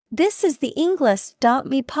This is the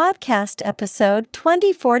Englist.me podcast episode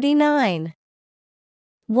 2049.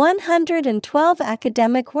 112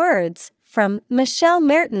 academic words from Michelle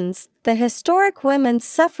Mehrtens, The Historic Women's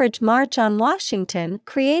Suffrage March on Washington,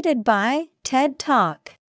 created by TED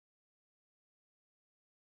Talk.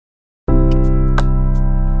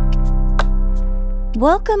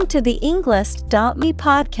 Welcome to the Englist.me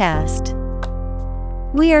podcast.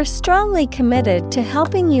 We are strongly committed to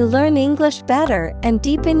helping you learn English better and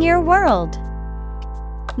deepen your world.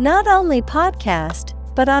 Not only podcast,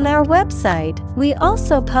 but on our website, we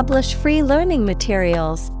also publish free learning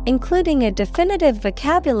materials, including a definitive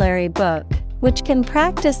vocabulary book, which can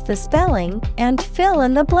practice the spelling and fill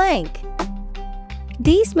in the blank.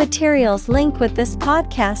 These materials link with this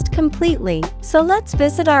podcast completely, so let's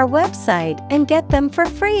visit our website and get them for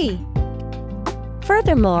free.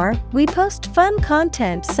 Furthermore, we post fun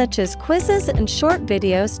content such as quizzes and short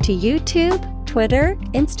videos to YouTube, Twitter,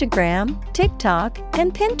 Instagram, TikTok,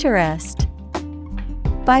 and Pinterest.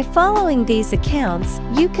 By following these accounts,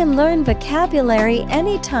 you can learn vocabulary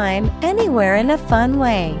anytime, anywhere in a fun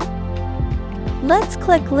way. Let's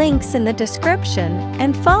click links in the description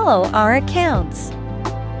and follow our accounts.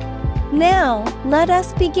 Now, let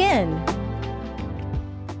us begin.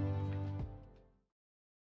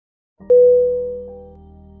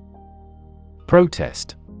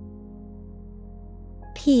 Protest.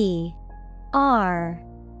 P-R-O-T-E-S-T.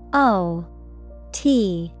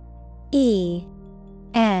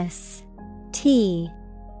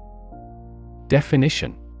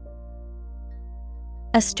 Definition: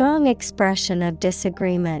 a strong expression of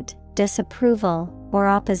disagreement, disapproval, or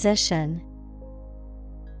opposition.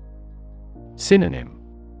 Synonym: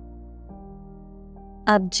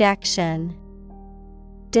 objection,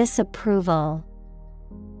 disapproval,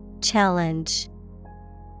 challenge.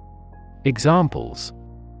 Examples: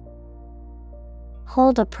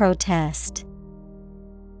 hold a protest,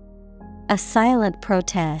 a silent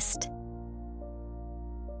protest.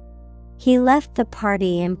 He left the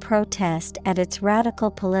party in protest at its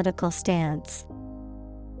radical political stance.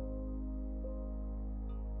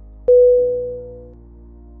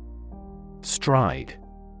 Stride.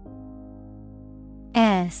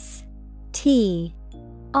 S-T-R-I-D-E.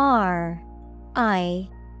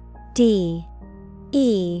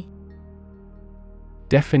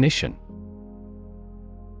 Definition: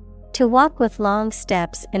 to walk with long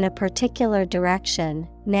steps in a particular direction,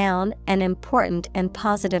 noun, an important and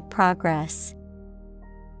positive progress.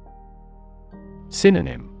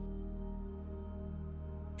 Synonym: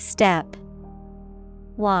 step,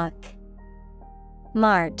 walk,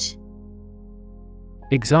 march.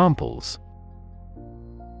 Examples: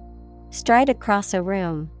 stride across a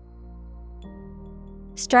room,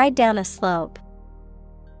 stride down a slope.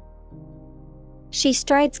 She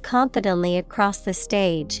strides confidently across the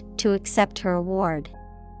stage to accept her award.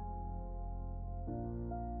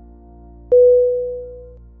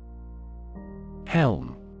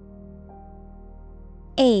 Helm.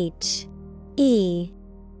 H-E-L-M.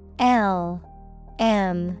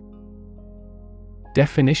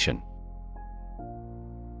 Definition: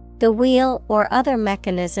 the wheel or other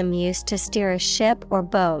mechanism used to steer a ship or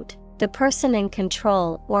boat, the person in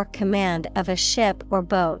control or command of a ship or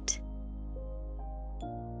boat.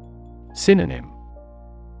 Synonym: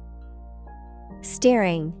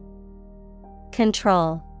 steering,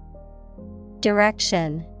 control,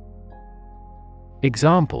 direction.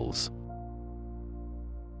 Examples: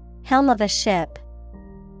 helm of a ship,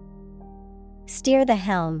 steer the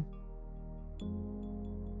helm.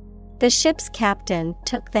 The ship's captain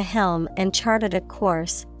took the helm and charted a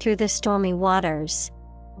course through the stormy waters.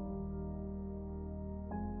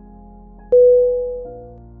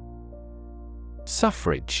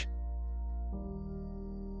 Suffrage.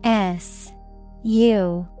 S-U-F-F-R-A-G-E.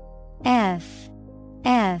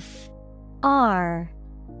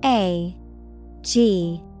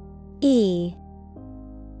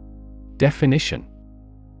 Definition: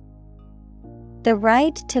 the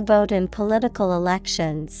right to vote in political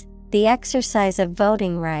elections, the exercise of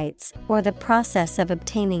voting rights, or the process of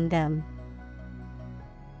obtaining them.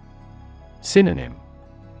 Synonym: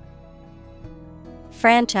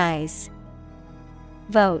 franchise,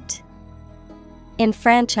 vote,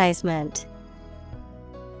 enfranchisement.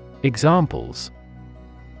 Examples: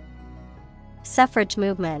 suffrage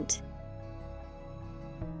movement,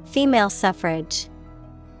 female suffrage.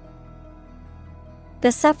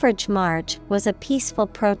 The suffrage march was a peaceful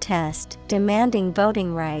protest demanding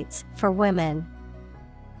voting rights for women.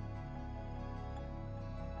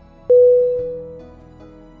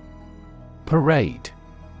 Parade.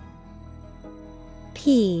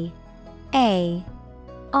 P-A-R-A-D-E.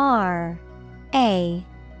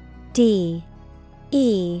 D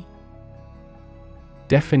E.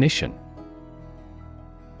 Definition: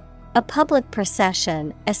 A public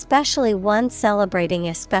procession, especially one celebrating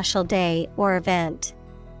a special day or event.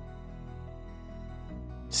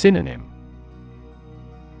 Synonym: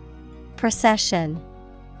 Procession,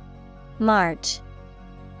 march,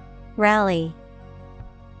 rally.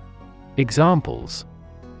 Examples: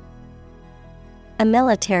 A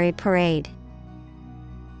military parade.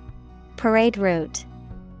 Parade route.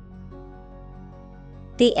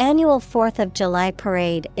 The annual 4th of July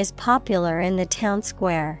parade is popular in the town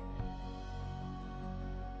square.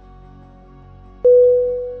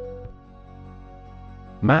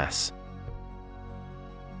 Mass.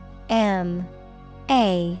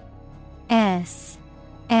 M-A-S-S.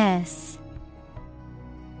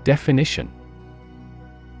 Definition: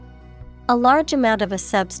 A large amount of a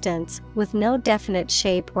substance with no definite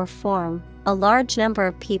shape or form, a large number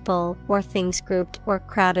of people or things grouped or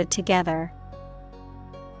crowded together.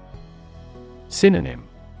 Synonym: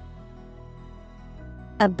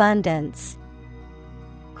 Abundance,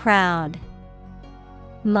 crowd,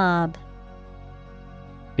 mob.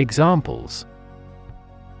 Examples: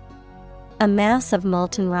 A mass of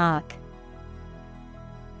molten rock.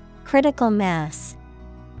 Critical mass.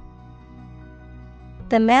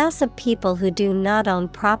 The mass of people who do not own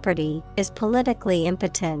property is politically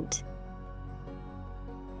impotent.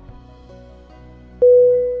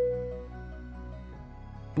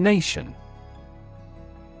 Nation.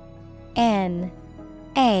 N-A-T-I-O-N.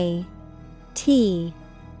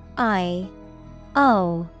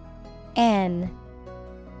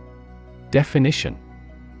 Definition: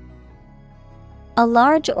 A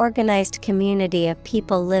large organized community of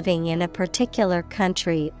people living in a particular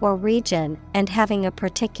country or region and having a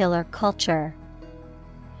particular culture.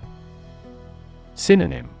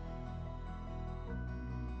 Synonym: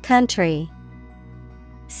 Country,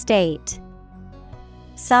 state,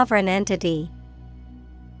 sovereign entity.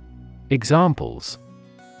 Examples: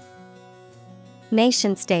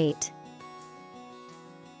 Nation state.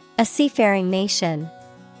 A seafaring nation.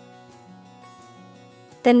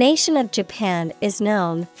 The nation of Japan is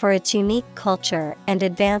known for its unique culture and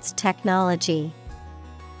advanced technology.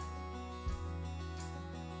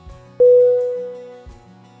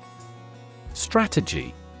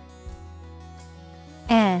 Strategy.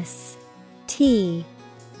 S-T-R-A-T-E-G-Y.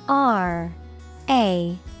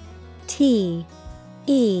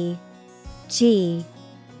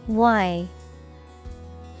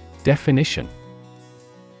 Definition: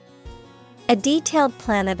 A detailed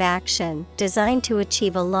plan of action designed to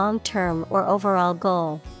achieve a long-term or overall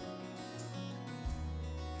goal.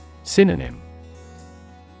 Synonym: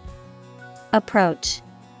 Approach,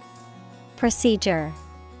 procedure,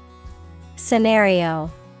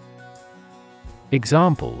 scenario.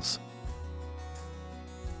 Examples: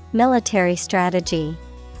 Military strategy.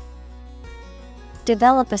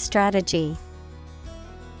 Develop a strategy.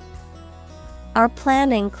 Our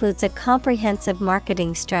plan includes a comprehensive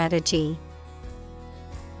marketing strategy.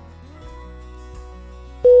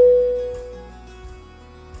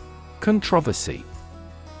 Controversy.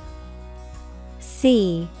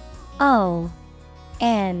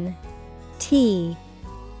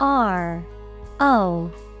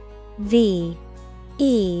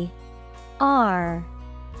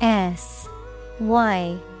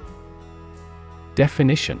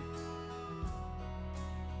 Definition: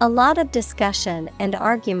 A lot of discussion and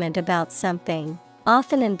argument about something,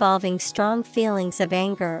 often involving strong feelings of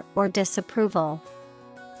anger or disapproval.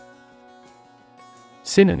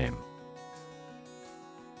 Synonym: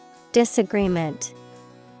 Disagreement,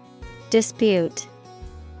 dispute,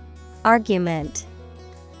 argument.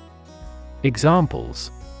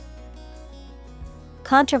 Examples: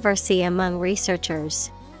 Controversy among researchers.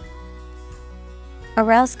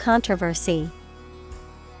 Arouse controversy.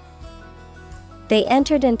 They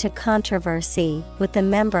entered into controversy with a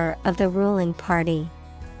member of the ruling party.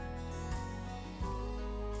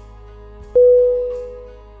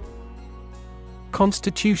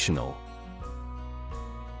 Constitutional.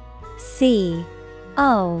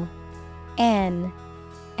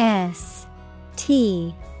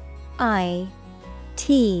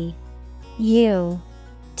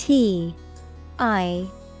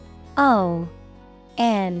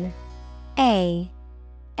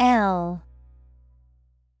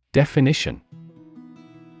 Definition: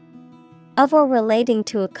 Of or relating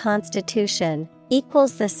to a constitution,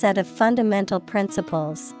 equals the set of fundamental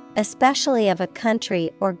principles, especially of a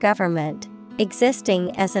country or government,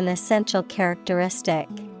 existing as an essential characteristic.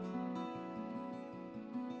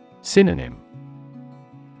 Synonym: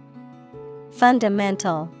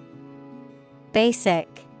 Fundamental,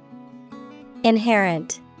 basic,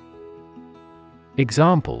 inherent.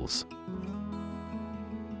 Examples: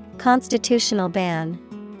 constitutional ban,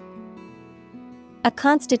 a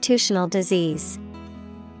constitutional disease.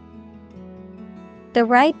 The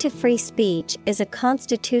right to free speech is a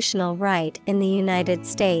constitutional right in the United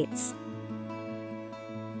States.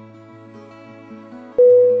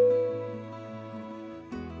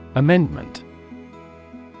 Amendment.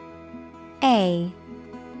 A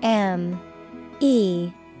M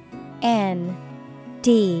E N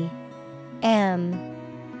D M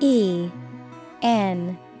E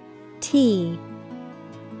N T.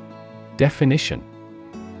 Definition: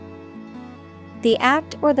 the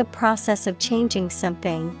act or the process of changing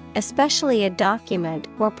something, especially a document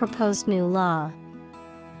or proposed new law.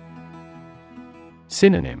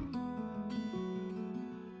 Synonym: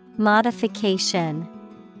 Modification,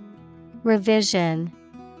 revision,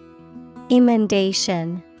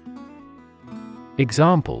 emendation.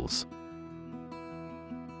 Examples: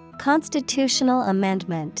 constitutional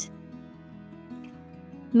amendment,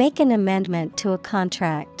 make an amendment to a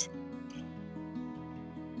contract.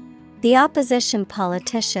 The opposition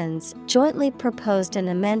politicians jointly proposed an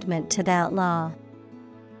amendment to that law.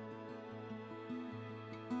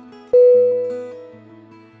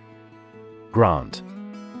 Grant.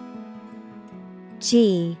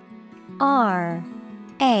 G R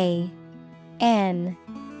A N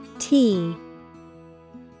T.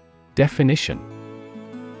 Definition: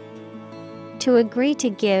 to agree to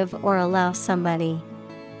give or allow somebody.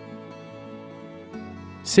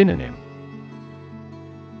 Synonym: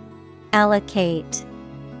 allocate,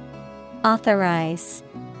 authorize,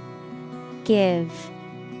 give.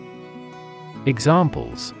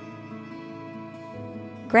 Examples: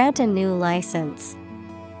 grant a new license,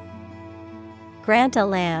 grant a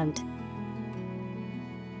land.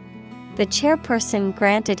 The chairperson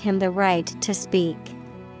granted him the right to speak.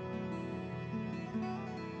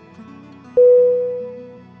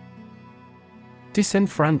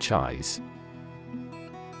 Disenfranchise.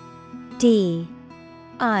 D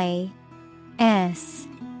I S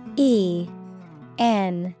E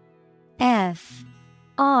N F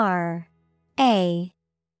R A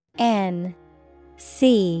N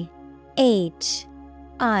C H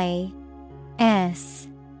I S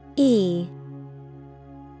E.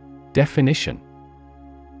 Definition: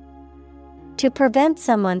 to prevent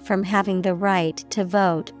someone from having the right to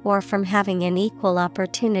vote or from having an equal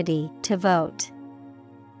opportunity to vote.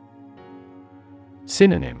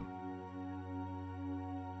 Synonym: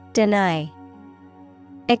 deny,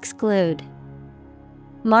 exclude,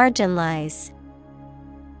 marginalize.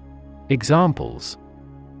 Examples: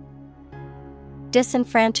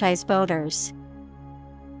 disenfranchise voters,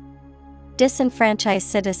 disenfranchise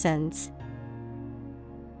citizens.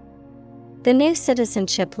 The new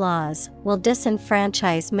citizenship laws will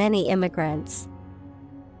disenfranchise many immigrants.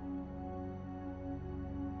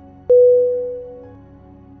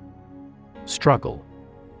 Struggle.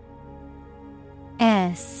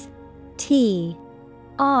 S T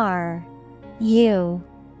R U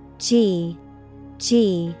G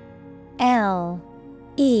G L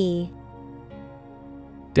E.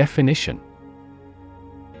 Definition: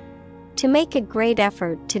 to make a great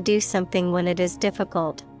effort to do something when it is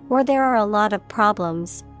difficult, or there are a lot of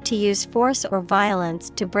problems, to use force or violence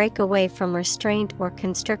to break away from restraint or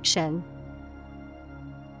constriction.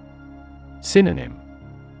 Synonym: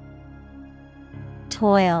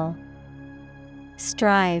 toil,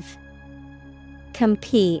 strive,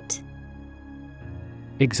 compete.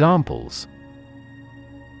 Examples: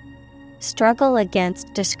 struggle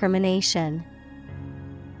against discrimination,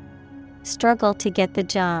 struggle to get the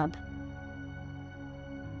job.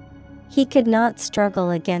 He could not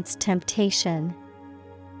struggle against temptation.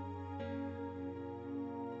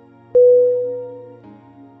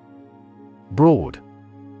 Broad.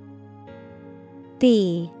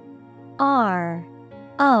 B R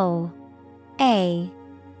O A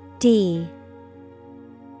D.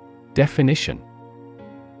 Definition: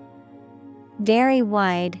 very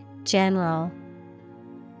wide, general.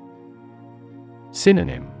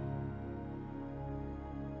 Synonym: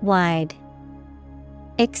 wide,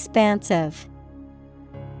 expansive,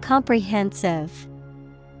 comprehensive.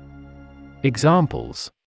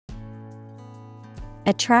 Examples: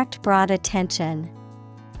 attract broad attention,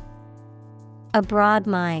 a broad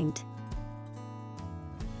mind.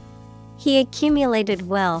 He accumulated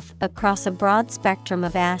wealth across a broad spectrum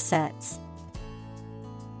of assets.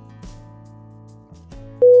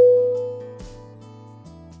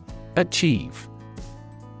 Achieve.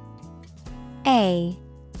 A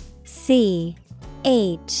C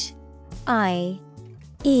H I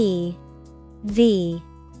E V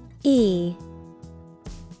E.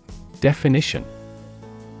 Definition: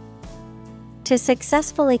 To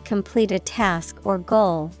successfully complete a task or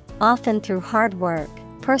goal, often through hard work,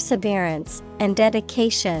 perseverance, and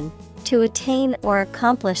dedication, to attain or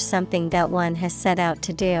accomplish something that one has set out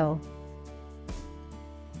to do.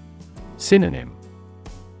 Synonym: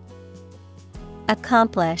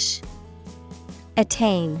 Accomplish,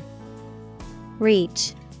 attain,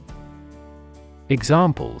 reach.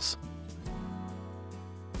 Examples: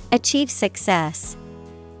 Achieve success,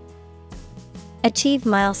 achieve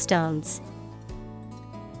milestones.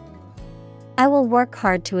 I will work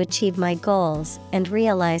hard to achieve my goals and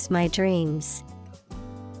realize my dreams.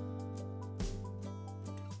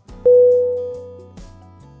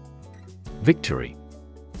 Victory.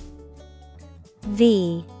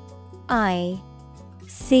 V-I-C-T-O-R-Y.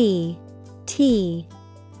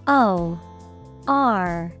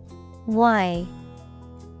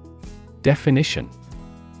 Definition: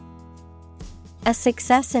 A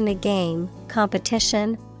success in a game,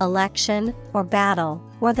 competition, election, or battle,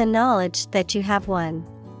 or the knowledge that you have won.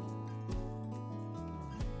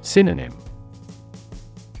 Synonym: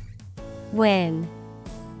 Win,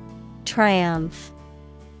 triumph,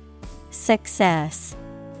 success.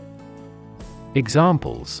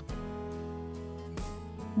 Examples: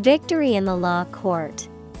 Victory in the law court,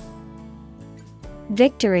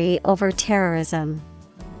 victory over terrorism.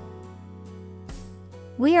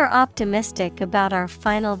 We are optimistic about our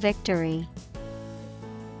final victory.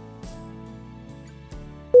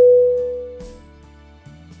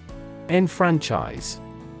 Enfranchise.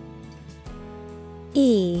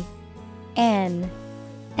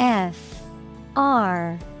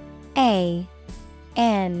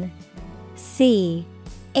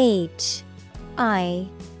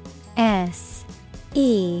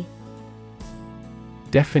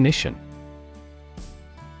 Definition: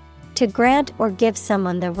 To grant or give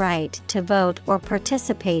someone the right to vote or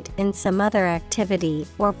participate in some other activity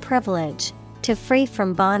or privilege, to free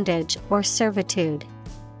from bondage or servitude.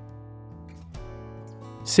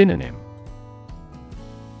 Synonym: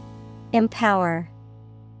 Empower,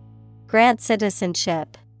 grant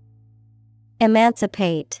citizenship,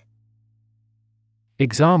 emancipate.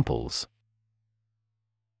 Examples: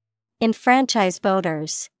 Enfranchise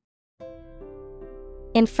voters,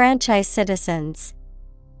 enfranchise citizens.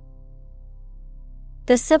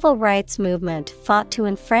 The civil rights movement fought to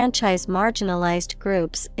enfranchise marginalized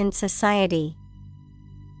groups in society.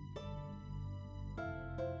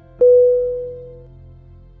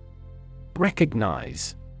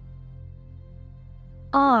 Recognize.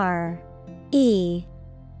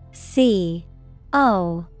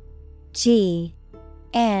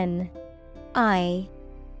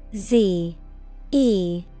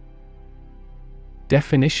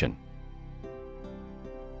 Definition: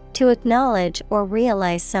 To acknowledge or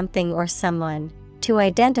realize something or someone, to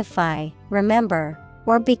identify, remember,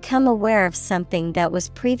 or become aware of something that was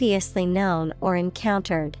previously known or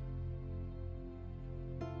encountered.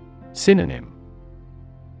 Synonym: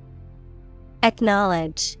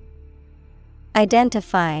 Acknowledge,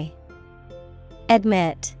 identify,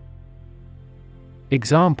 admit.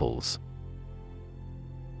 Examples: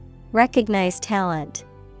 Recognize talent,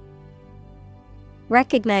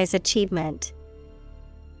 recognize achievement.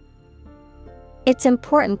 It's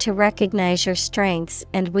important to recognize your strengths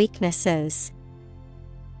and weaknesses.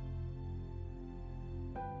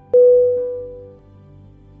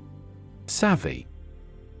 Savvy.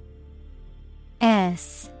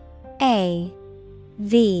 S-A-V-V-Y.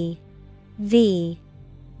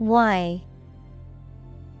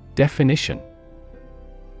 Definition: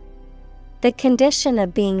 The condition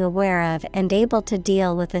of being aware of and able to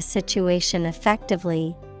deal with a situation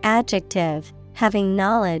effectively. Adjective, having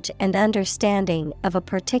knowledge and understanding of a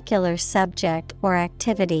particular subject or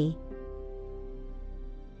activity.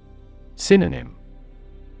 Synonym: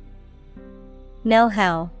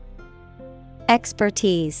 Know-how,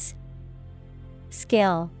 expertise,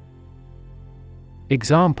 skill.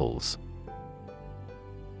 Examples: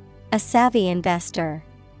 A savvy investor,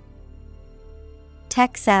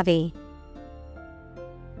 tech savvy.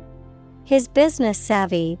 His business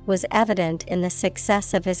savvy was evident in the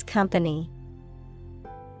success of his company.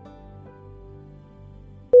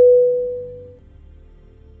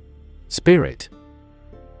 Spirit.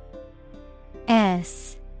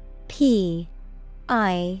 S-P-I-R-I-T.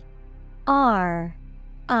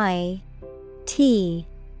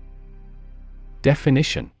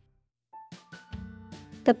 Definition: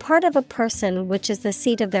 The part of a person which is the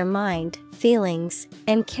seat of their mind, feelings,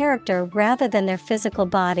 and character rather than their physical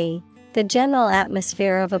body, the general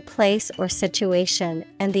atmosphere of a place or situation,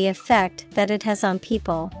 and the effect that it has on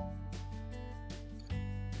people.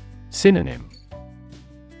 Synonym: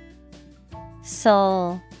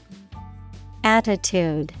 Soul,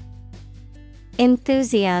 attitude,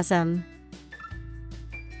 enthusiasm.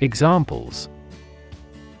 Examples: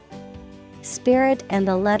 spirit and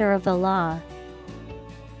the letter of the law,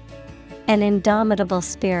 an indomitable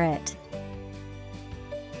spirit.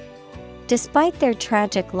 Despite their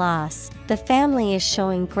tragic loss, the family is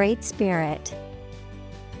showing great spirit.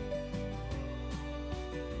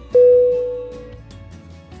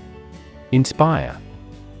 Inspire.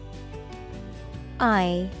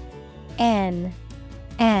 I-N-S-P-I-R-E.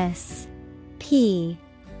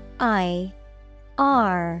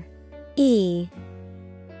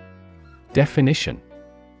 Definition: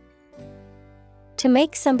 to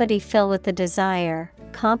make somebody feel with a desire,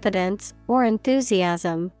 confidence, or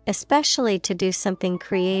enthusiasm, especially to do something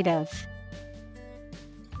creative.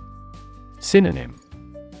 Synonym: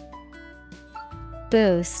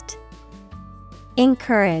 Boost,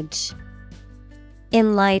 encourage,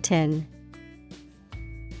 enlighten.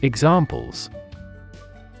 Examples: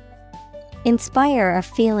 inspire a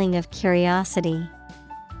feeling of curiosity.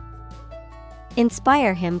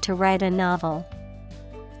 Inspire him to write a novel.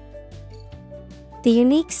 The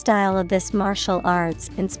unique style of this martial arts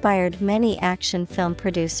inspired many action film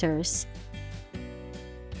producers.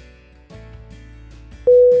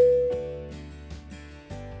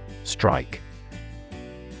 Strike.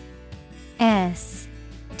 S-T-R-I-K-E.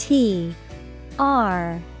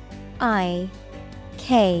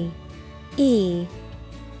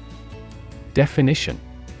 Definition: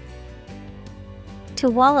 to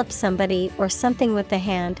wallop somebody or something with the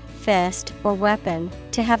hand, fist, or weapon,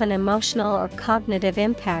 to have an emotional or cognitive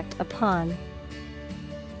impact upon.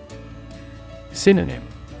 Synonym: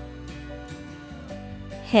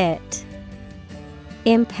 hit,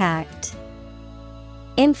 impact,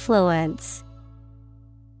 influence.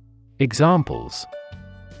 Examples: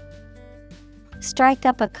 strike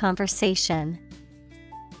up a conversation.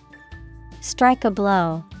 Strike a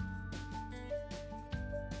blow.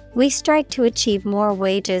 We strike to achieve more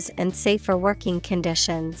wages and safer working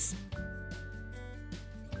conditions.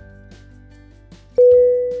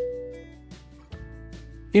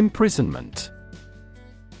 Imprisonment.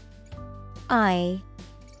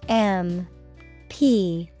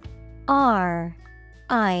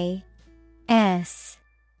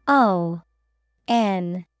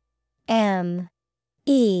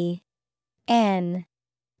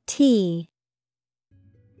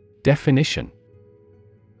 Definition: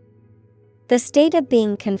 the state of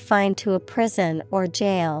being confined to a prison or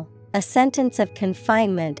jail, a sentence of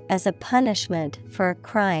confinement as a punishment for a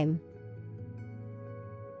crime.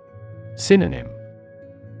 Synonym: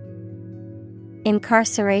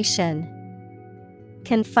 incarceration,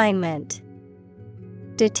 confinement,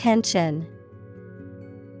 detention.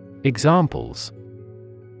 Examples: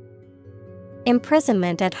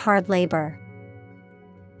 imprisonment at hard labor.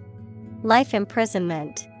 Life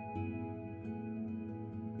imprisonment.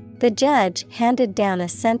 The judge handed down a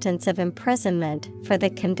sentence of imprisonment for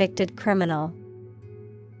the convicted criminal.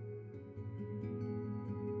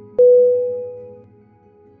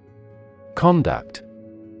 Conduct.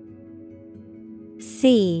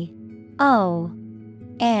 C-O-N-D-U-C-T.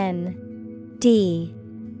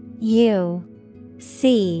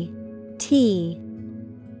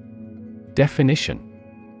 Definition: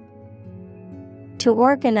 to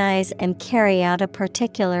organize and carry out a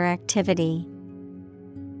particular activity.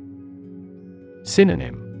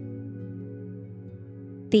 Synonym: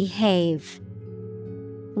 behave,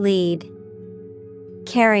 lead,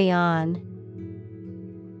 carry on.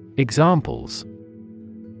 Examples: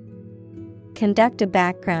 conduct a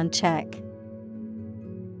background check.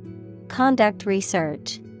 Conduct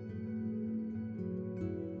research.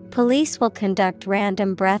 Police will conduct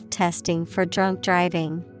random breath testing for drunk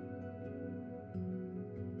driving.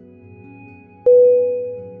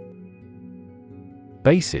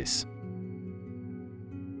 Basis.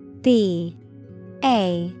 B-A-S-I-S.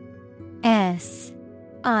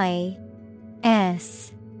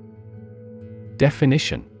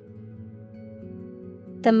 Definition: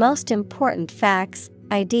 the most important facts,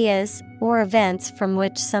 ideas, or events from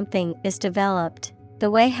which something is developed,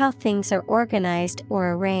 the way how things are organized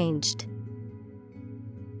or arranged.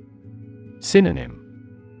 Synonym: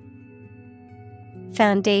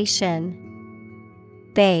 foundation,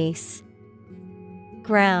 base,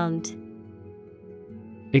 ground.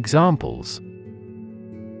 Examples: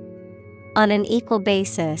 on an equal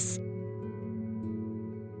basis.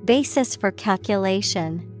 Basis for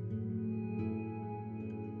calculation.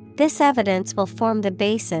 This evidence will form the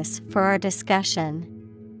basis for our discussion.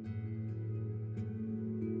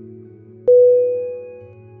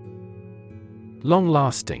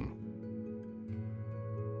 Long-lasting.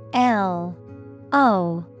 L-O-N-G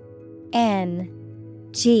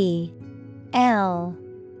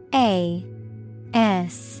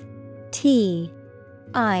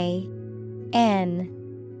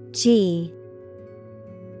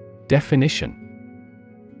Definition: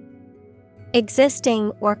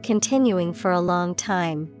 existing or continuing for a long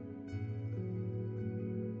time.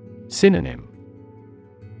 Synonym: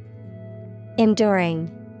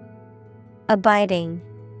 Enduring, abiding,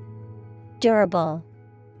 durable.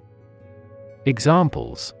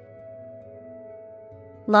 Examples: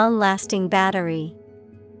 long-lasting battery,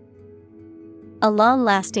 a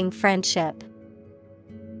long-lasting friendship.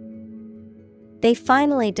 They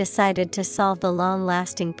finally decided to solve the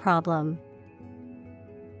long-lasting problem.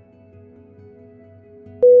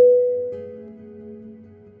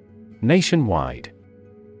 Nationwide.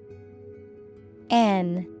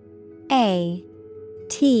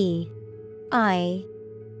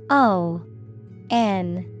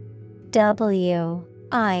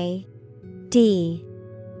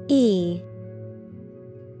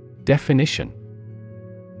 Definition: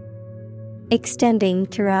 extending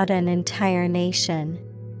throughout an entire nation.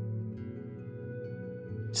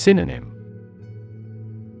 Synonym: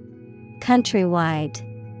 countrywide,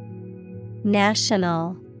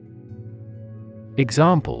 national.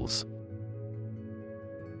 Examples: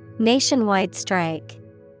 nationwide strike,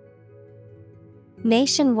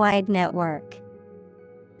 nationwide network.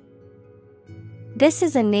 This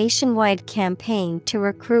is a nationwide campaign to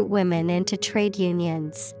recruit women into trade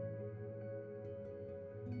unions.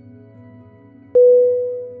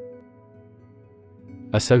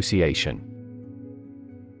 Association.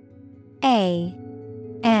 A-S-S-O-C-I-A-T-I-O-N.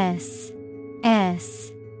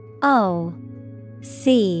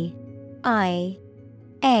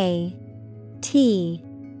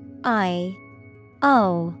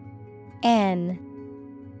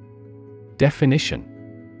 Definition: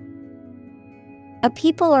 a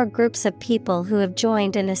people or groups of people who have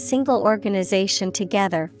joined in a single organization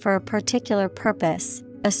together for a particular purpose,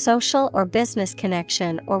 a social or business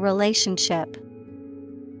connection or relationship.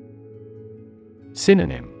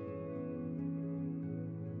 Synonym: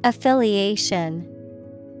 affiliation,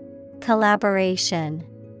 collaboration,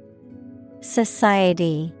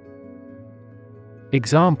 society.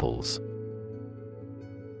 Examples: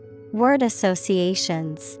 word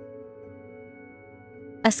associations,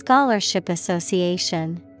 a scholarship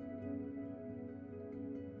association.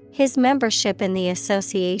 His membership in the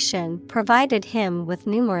association provided him with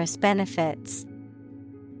numerous benefits.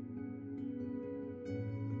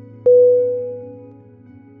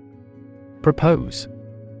 Propose.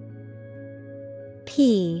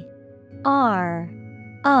 P-R-O-P-O-S-E.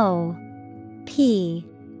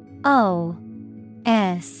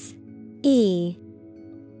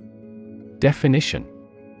 Definition: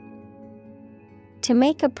 to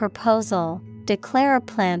make a proposal, declare a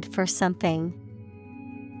plan for something.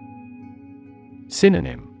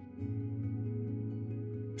 Synonym: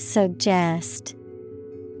 suggest,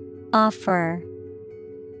 offer,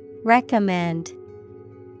 recommend.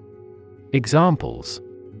 Examples: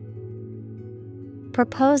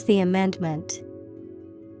 propose the amendment,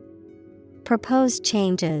 propose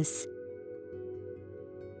changes.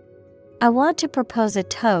 I want to propose a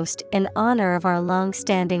toast in honor of our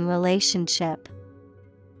long-standing relationship.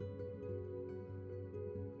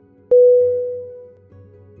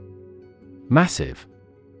 Massive.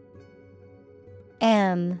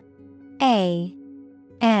 M-A-S-S-I-V-E.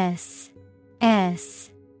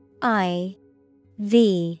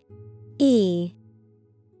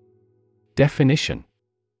 Definition: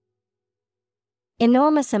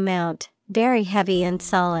 enormous amount, very heavy and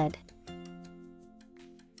solid.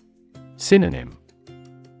 Synonym: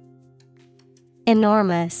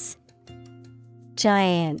 enormous,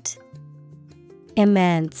 giant,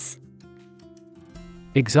 immense.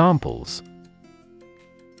 Examples: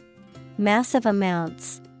 massive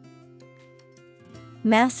amounts,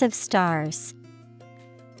 massive stars.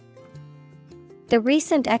 The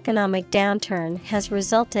recent economic downturn has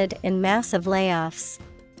resulted in massive layoffs.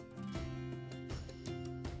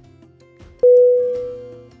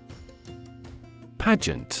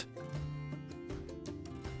 Pageant.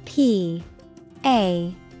 P-A-G-E-A-N-T.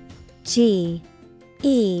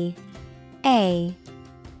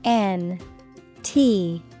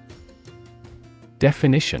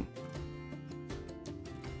 Definition: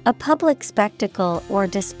 a public spectacle or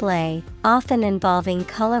display, often involving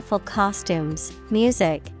colorful costumes,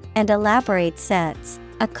 music, and elaborate sets,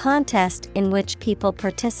 a contest in which people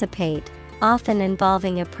participate, often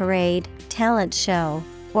involving a parade, talent show,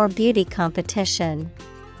 or beauty competition.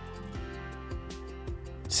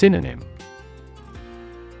 Synonym: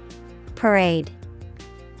 parade,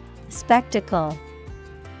 spectacle,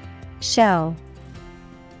 show.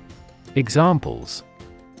 Examples: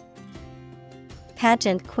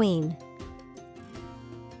 Pageant queen.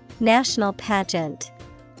 National pageant.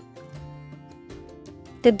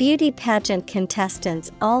 The beauty pageant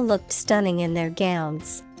contestants all looked stunning in their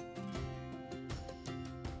gowns.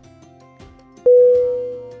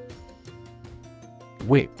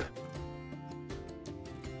 Whip.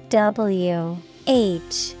 W-H-I-P.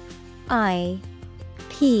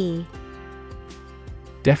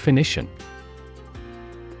 Definition: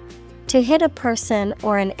 To hit a person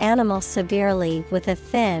or an animal severely with a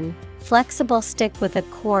thin, flexible stick with a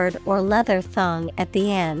cord or leather thong at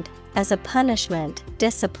the end, as a punishment,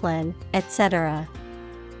 discipline, etc.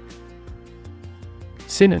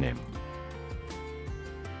 Synonym: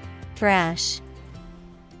 Thrash,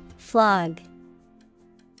 flog,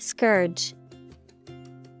 scourge.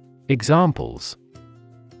 Examples: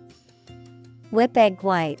 Whip egg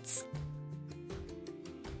whites.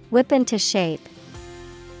 Whip into shape.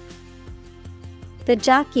 The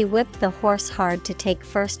jockey whipped the horse hard to take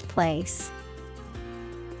first place.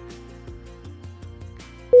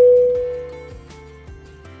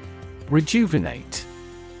 Rejuvenate.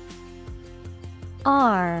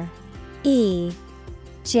 R-E-J-U-V-E-N-A-T-E.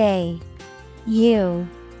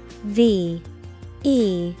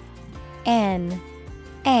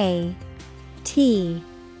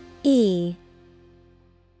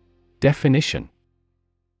 Definition: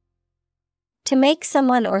 To make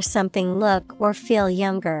someone or something look or feel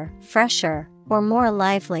younger, fresher, or more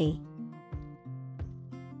lively.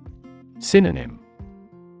 Synonym: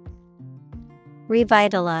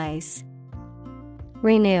 Revitalize,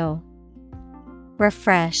 renew,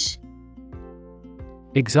 refresh.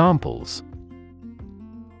 Examples: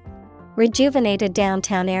 Rejuvenate a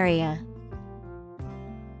downtown area.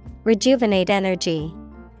 Rejuvenate energy.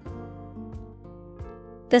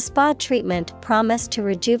 The spa treatment promised to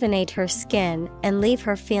rejuvenate her skin and leave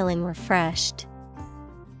her feeling refreshed.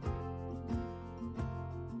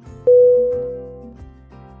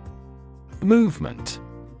 Movement.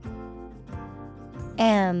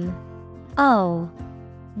 M-O-V-E-M-E-N-T.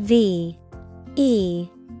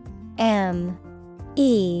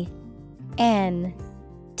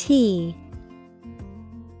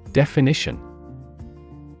 Definition: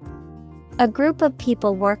 A group of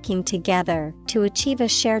people working together to achieve a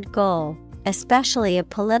shared goal, especially a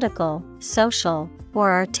political, social,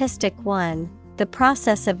 or artistic one, the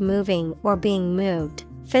process of moving or being moved,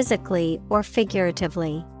 physically or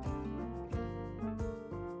figuratively.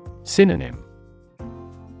 Synonym: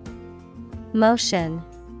 Motion,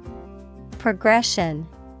 progression,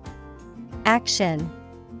 action.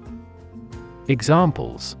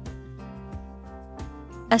 Examples: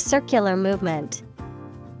 A circular movement.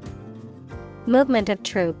 Movement of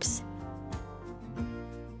troops.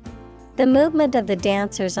 The movement of the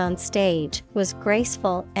dancers on stage was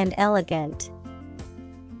graceful and elegant.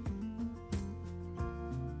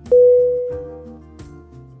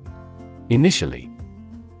 Initially.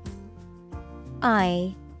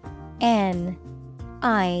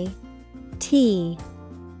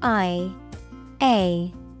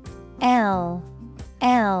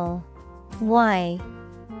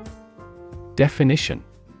 Definition: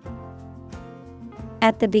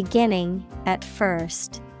 At the beginning, at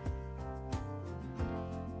first.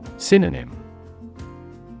 Synonym: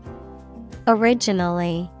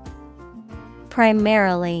 Originally,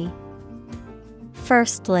 primarily,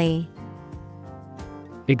 firstly.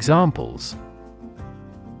 Examples: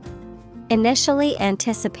 Initially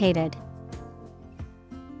anticipated.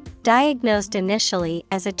 Diagnosed initially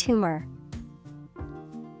as a tumor.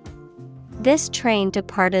 This train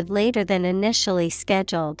departed later than initially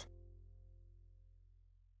scheduled.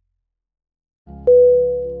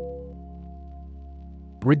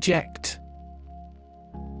 Reject.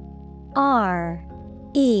 R-E-J-E-C-T.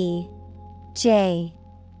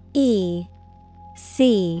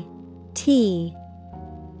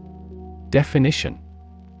 Definition: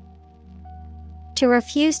 To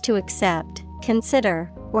refuse to accept,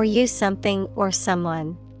 consider, or use something or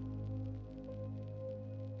someone.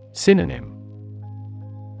 Synonym: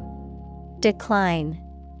 Decline,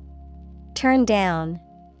 turn down,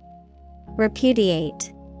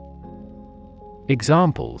 repudiate.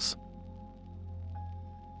 Examples: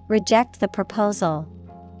 Reject the proposal.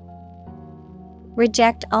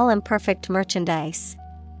 Reject all imperfect merchandise.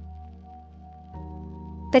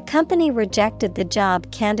 The company rejected the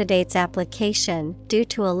job candidate's application due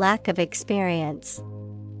to a lack of experience.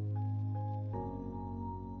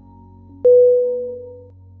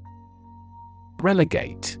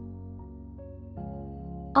 Relegate.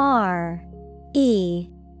 R-E-L-E-G-A-T-E.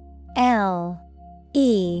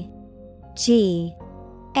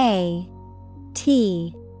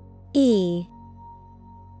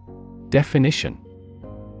 Definition: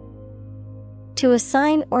 to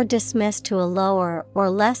assign or dismiss to a lower or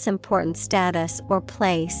less important status or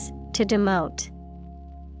place, to demote.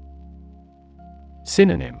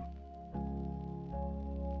 Synonym: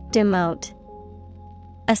 Demote,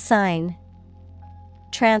 assign,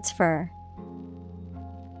 transfer.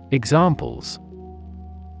 Examples: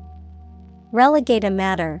 relegate a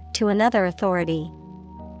matter to another authority.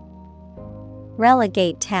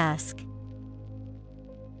 Relegate task.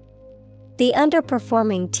 The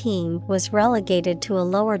underperforming team was relegated to a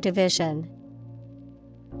lower division.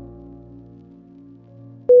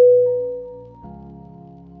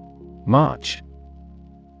 March.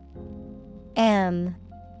 M-A-R-C-H.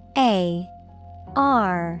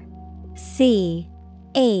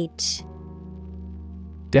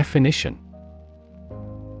 Definition: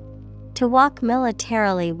 to walk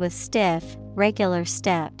militarily with stiff, regular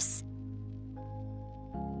steps.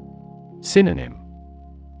 Synonym: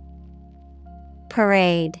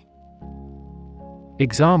 parade.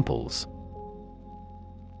 Examples: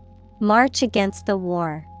 march against the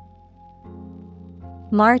war.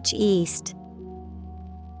 March east.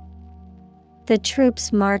 The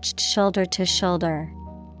troops marched shoulder to shoulder.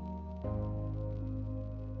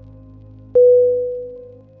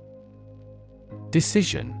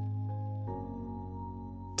 Decision.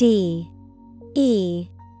 D-E-C-I-S-I-O-N.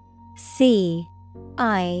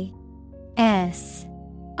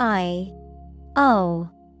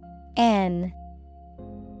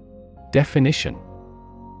 Definition: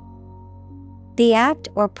 the act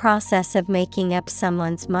or process of making up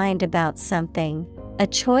someone's mind about something, a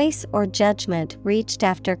choice or judgment reached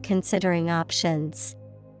after considering options.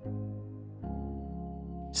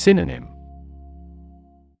 Synonym: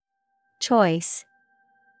 choice,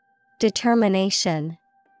 determination,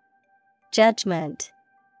 judgment.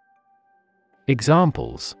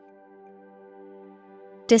 Examples: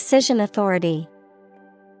 decision authority.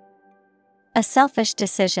 A selfish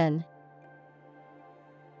decision.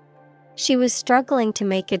 She was struggling to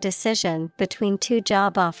make a decision between two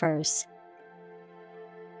job offers.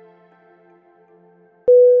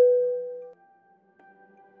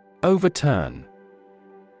 Overturn.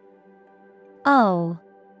 O-V-E-R-T-U-R-N.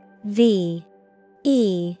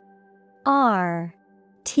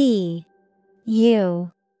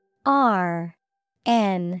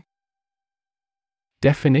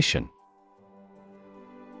 Definition: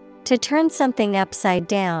 to turn something upside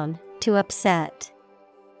down, to upset.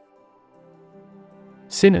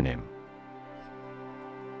 Synonym: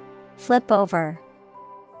 flip over,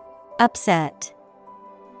 upset,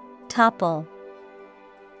 topple.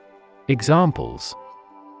 Examples: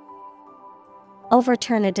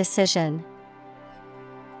 overturn a decision.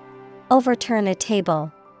 Overturn a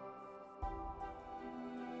table.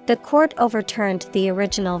 The court overturned the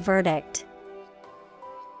original verdict.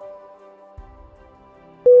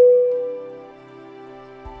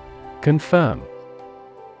 Confirm.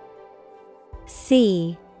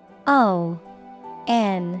 C-O-N-F-I-R-M.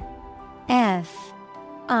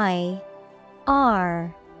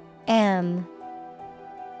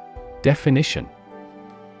 Definition: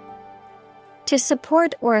 to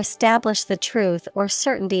support or establish the truth or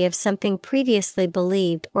certainty of something previously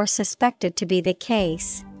believed or suspected to be the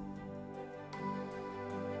case.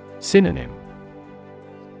 Synonym: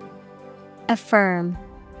 affirm,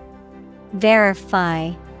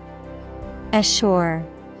 verify, assure.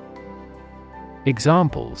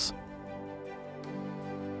 Examples: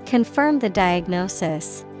 confirm the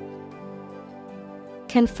diagnosis.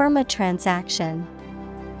 Confirm a transaction.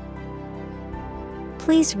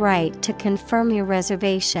 Please write to confirm your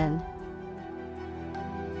reservation.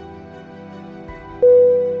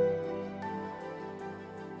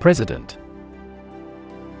 President.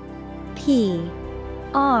 P-R-E-S-I-D-E-N-T.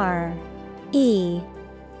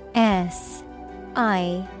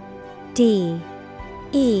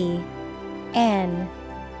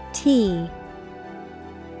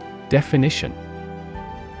 Definition: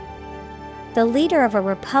 the leader of a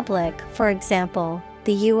republic, for example,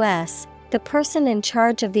 the U.S., the person in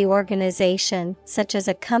charge of the organization, such as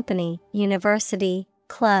a company, university,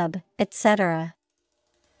 club, etc.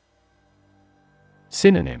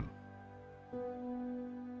 Synonym: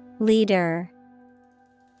 leader,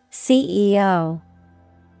 CEO,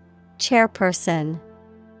 chairperson.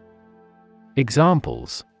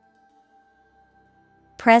 Examples: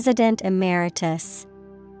 President Emeritus.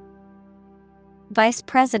 Vice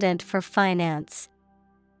President for Finance.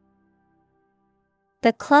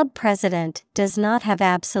 The club president does not have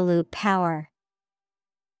absolute power.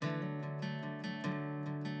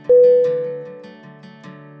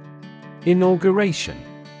 Inauguration.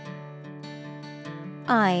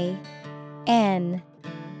 I N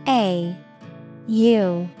A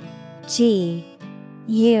U G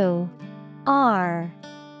U R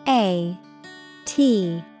A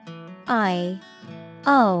T I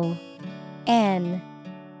O N.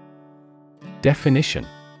 Definition: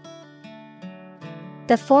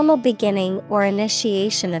 the formal beginning or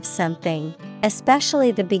initiation of something,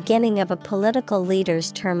 especially the beginning of a political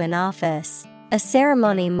leader's term in office, a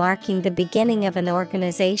ceremony marking the beginning of an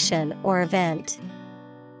organization or event.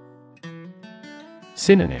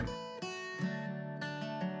 Synonym: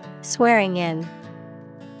 swearing in,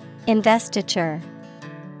 investiture,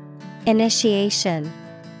 initiation.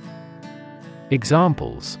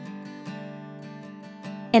 Examples: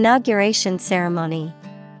 inauguration ceremony,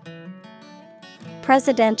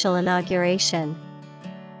 presidential inauguration.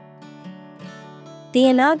 The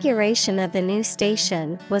inauguration of the new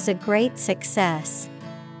station was a great success.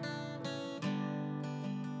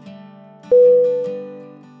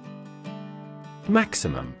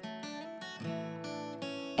 Maximum.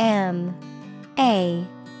 M A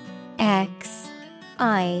X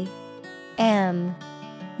I M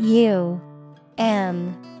U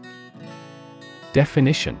M.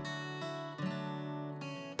 Definition: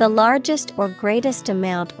 the largest or greatest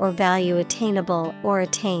amount or value attainable or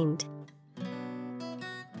attained.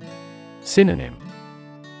 Synonym: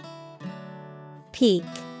 peak,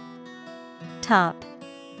 top,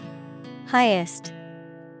 highest.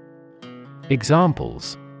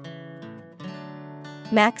 Examples: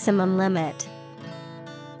 maximum limit,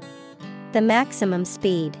 the maximum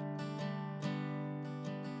speed.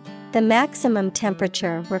 The maximum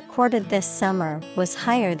temperature recorded this summer was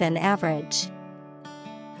higher than average.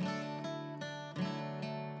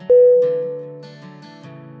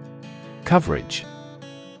 Coverage.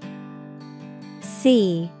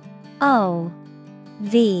 C O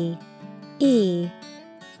V E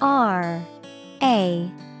R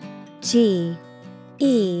A G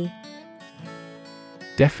E.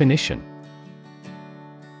 Definition: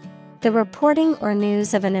 the reporting or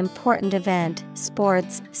news of an important event,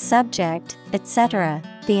 sports, subject, etc.,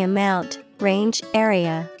 the amount, range,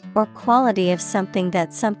 area, or quality of something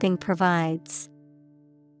that something provides.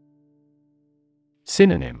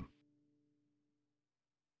 Synonym: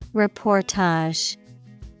 reportage,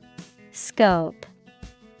 scope,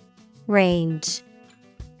 range.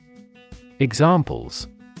 Examples: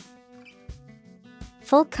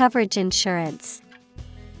 full coverage insurance,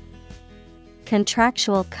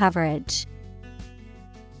 contractual coverage.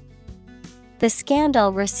 The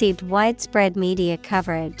scandal received widespread media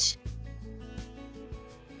coverage.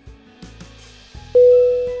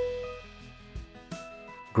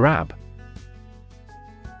 Grab.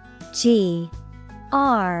 G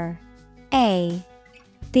R A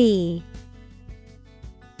B.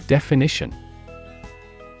 Definition: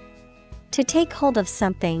 to take hold of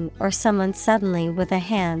something or someone suddenly with a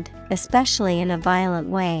hand, especially in a violent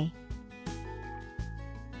way.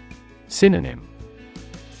 Synonym: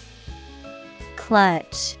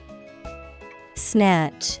 clutch,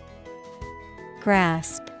 snatch,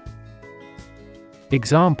 grasp.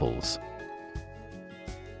 Examples: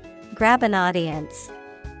 grab an audience,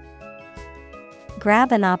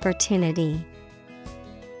 grab an opportunity.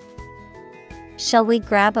 Shall we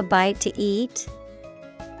grab a bite to eat?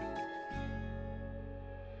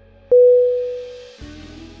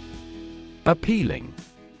 Appealing.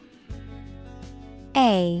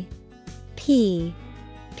 A P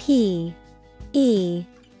P E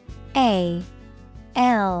A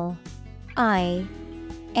L I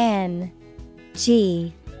N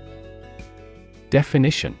G.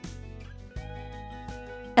 Definition: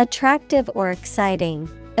 attractive or exciting,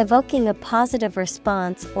 evoking a positive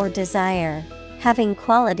response or desire, having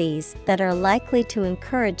qualities that are likely to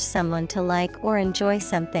encourage someone to like or enjoy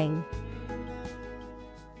something.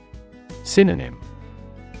 Synonym: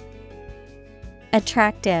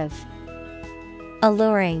 attractive,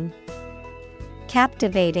 alluring,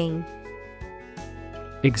 captivating.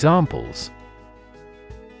 Examples: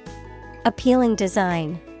 appealing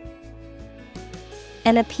design,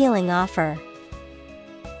 an appealing offer.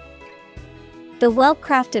 The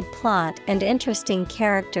well-crafted plot and interesting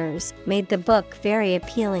characters made the book very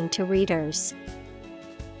appealing to readers.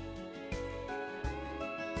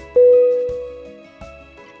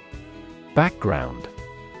 Background.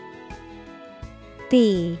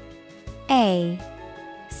 B A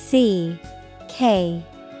C K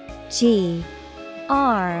G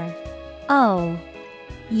R O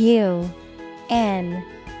U N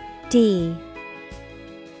D.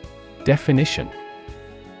 Definition: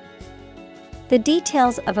 The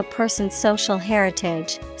details of a person's social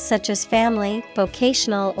heritage, such as family,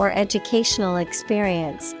 vocational or educational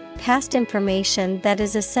experience, past information that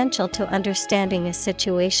is essential to understanding a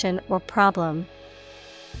situation or problem.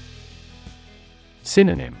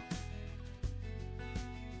 Synonym: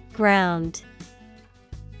 Ground,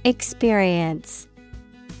 experience,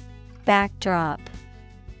 backdrop.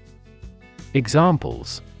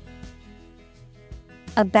 Examples: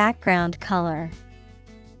 A background color.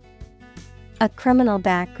 A criminal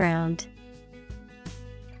background.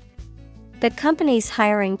 The company's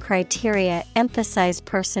hiring criteria emphasize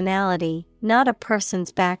personality, not a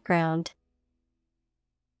person's background.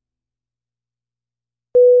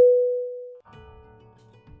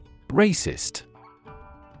 Racist.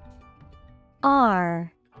 R-A-C-I-S-T.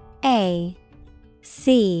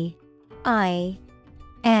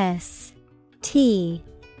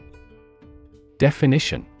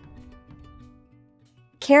 Definition: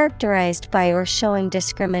 Characterized by or showing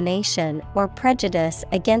discrimination or prejudice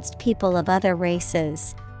against people of other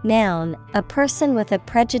races. Noun, a person with a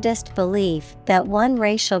prejudiced belief that one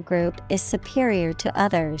racial group is superior to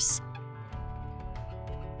others.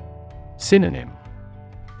 Synonym: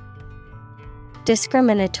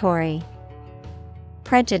 Discriminatory,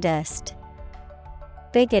 prejudiced,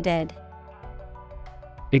 bigoted.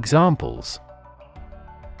 Examples: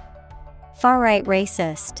 Far-right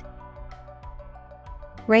racist.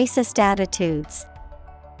 Racist attitudes.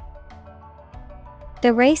 The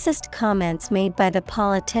racist comments made by the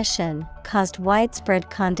politician caused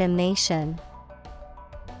widespread condemnation.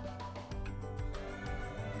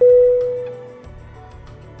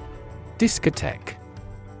 Discotheque.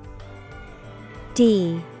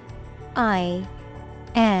 D-I-S-C-O-T-H-E-Q-U-E.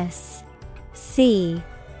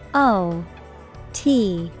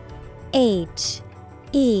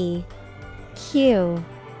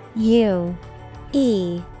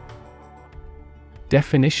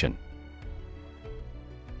 Definition: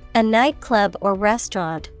 A nightclub or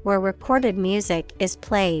restaurant where recorded music is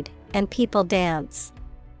played and people dance.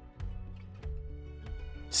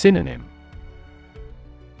 Synonym: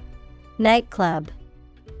 Nightclub,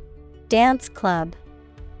 dance club,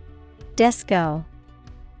 disco.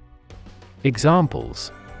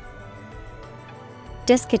 Examples: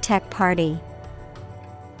 Discotheque party.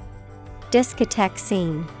 Discotheque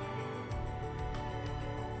scene.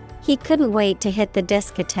 He couldn't wait to hit the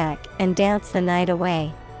discotheque and dance the night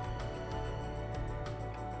away.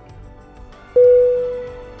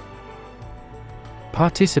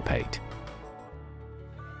 Participate.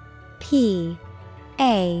 P-A-R-T-I-C-I-P-A-T-E.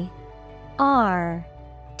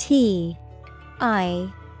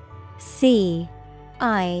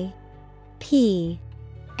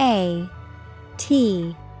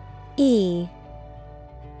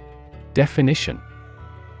 Definition: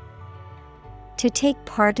 To take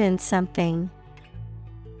part in something.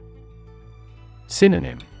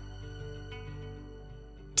 Synonym: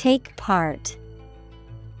 Take part,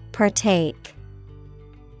 partake,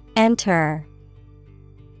 enter.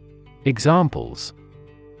 Examples: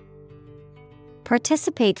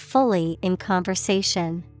 Participate fully in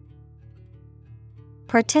conversation.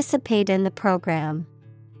 Participate in the program.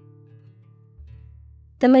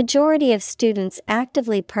 The majority of students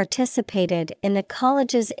actively participated in the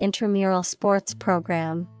college's intramural sports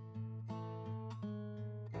program.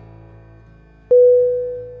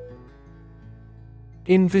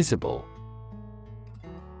 Invisible.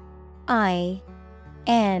 I-N-V-I-S-I-B-L-E.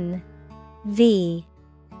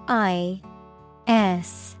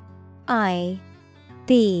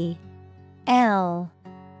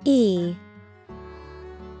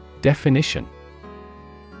 Definition: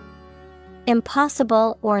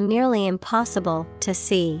 Impossible or nearly impossible to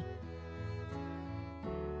see.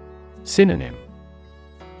 Synonym: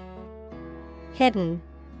 Hidden,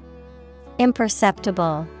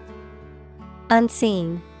 imperceptible,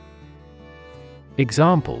 unseen.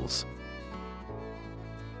 Examples: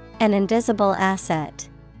 An invisible asset.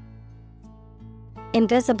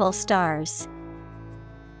 Invisible stars.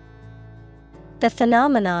 The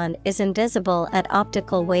phenomenon is invisible at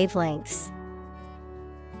optical wavelengths.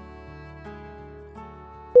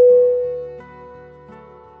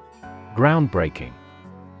 Groundbreaking.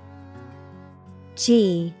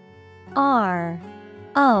 Groundbreaking.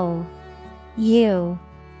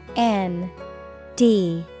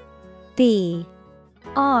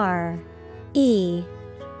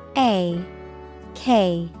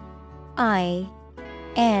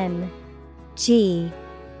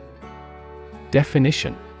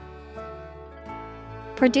 Definition: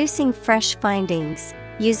 Producing fresh findings,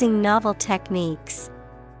 using novel techniques.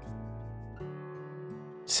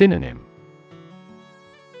 Synonym: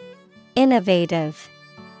 Innovative,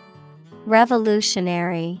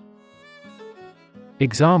 revolutionary,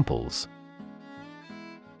 Examples: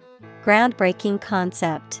 groundbreaking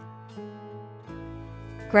concept,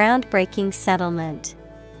 groundbreaking settlement.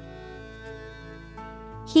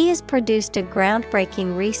 He has produced a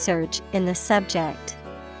groundbreaking research in the subject.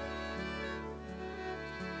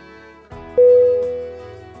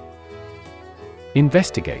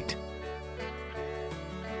 Investigate.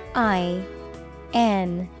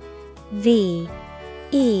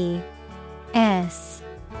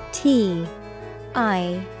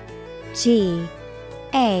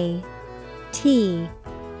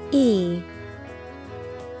 investigate.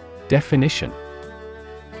 Definition: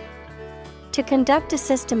 To conduct a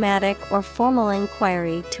systematic or formal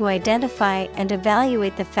inquiry to identify and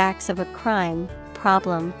evaluate the facts of a crime,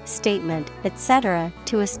 problem, statement, etc.,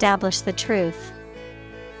 to establish the truth.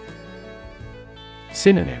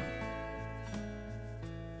 Synonym: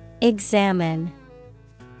 Examine,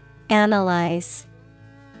 analyze,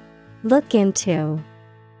 look into.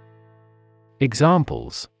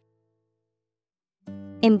 Examples: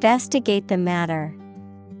 Investigate the matter.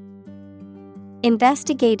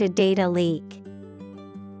 Investigate a data leak.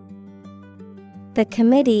 The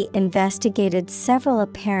committee investigated several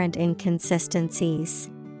apparent inconsistencies.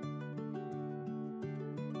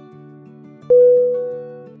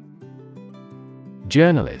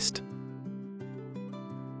 Journalist.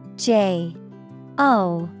 Journalist.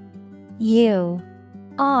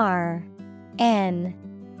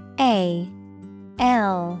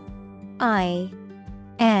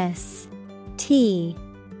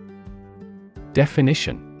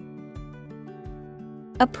 Definition: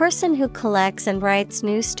 A person who collects and writes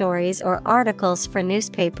news stories or articles for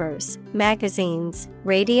newspapers, magazines,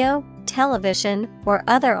 radio, television, or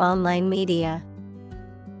other online media.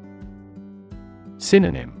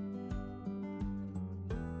 Synonym: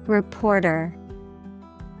 Reporter,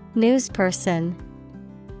 newsperson,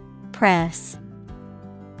 press.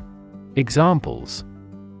 Examples: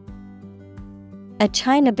 A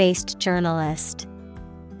China-based journalist.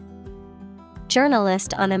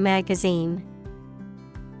 Journalist on a magazine.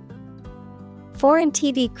 Foreign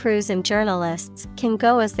TV crews and journalists can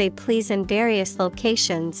go as they please in various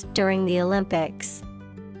locations during the Olympics.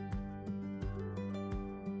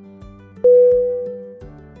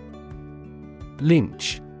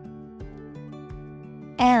 Lynch.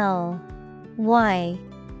 Lynch.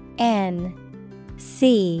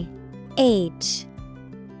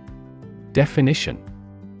 Definition: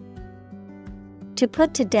 To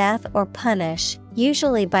put to death or punish,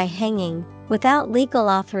 usually by hanging, without legal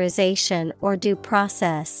authorization or due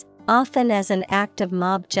process, often as an act of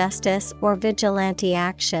mob justice or vigilante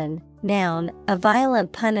action. Noun, a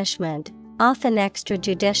violent punishment, often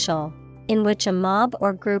extrajudicial, in which a mob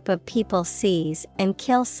or group of people seize and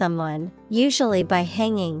kill someone, usually by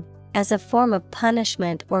hanging, as a form of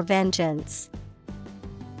punishment or vengeance.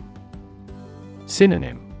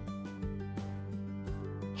 Synonym: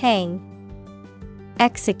 Hang,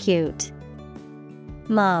 execute,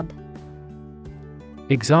 mob.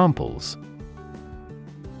 Examples: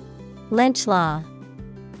 Lynch law.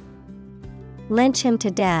 Lynch him to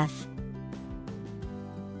death.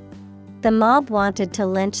 The mob wanted to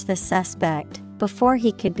lynch the suspect before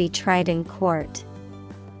he could be tried in court.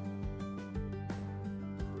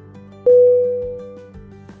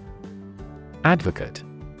 Advocate.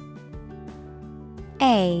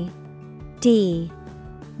 A-D-V-O-C-A-T-E.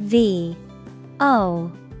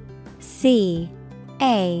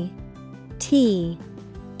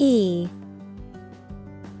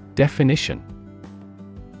 Definition: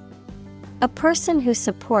 A person who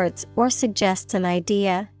supports or suggests an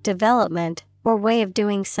idea, development, or way of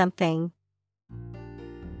doing something.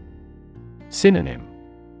 Synonym: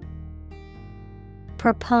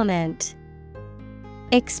 Proponent,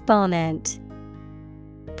 exponent,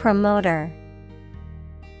 promoter.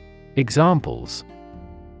 Examples: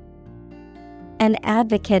 An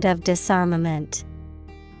advocate of disarmament.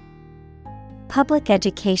 Public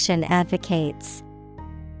education advocates.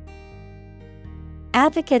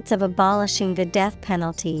 Advocates of abolishing the death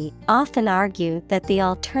penalty often argue that the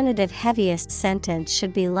alternative heaviest sentence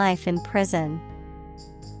should be life in prison.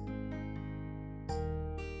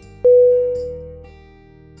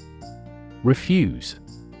 Refuse.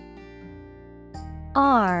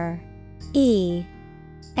 R-E-F-U-S-E.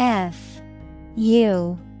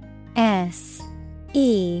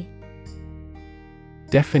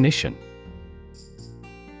 Definition: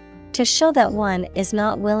 To show that one is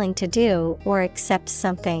not willing to do or accept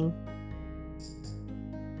something.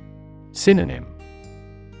 Synonym: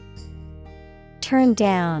 Turn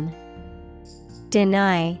down,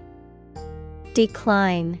 deny,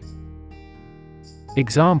 decline.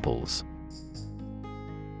 Examples: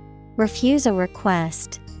 refuse a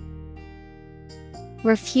request.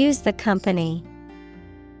 Refuse the company.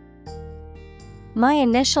 My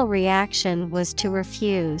initial reaction was to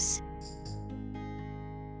refuse.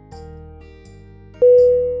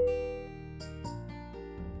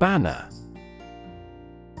 Banner.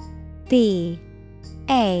 B-A-N-N-E-R.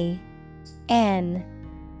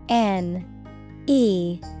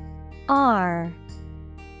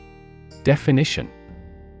 Definition.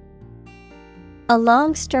 A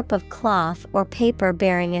long strip of cloth or paper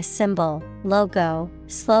bearing a symbol, logo,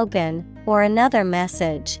 slogan, or another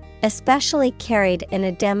message, especially carried in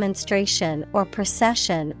a demonstration or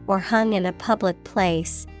procession or hung in a public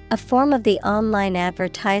place, a form of the online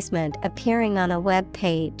advertisement appearing on a web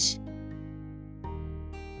page.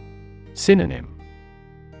 Synonym.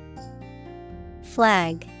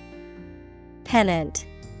 Flag, pennant,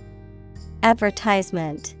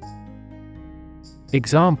 advertisement.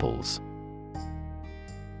 Examples.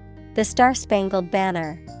 The Star-Spangled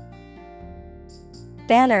Banner.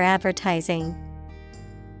 Banner advertising.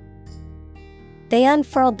 They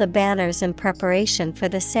unfurled the banners in preparation for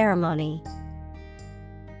the ceremony.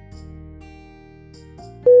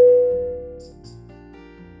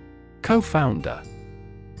 Co-founder.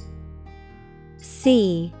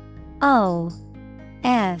 C-O-F-O-U-N-D-E-R.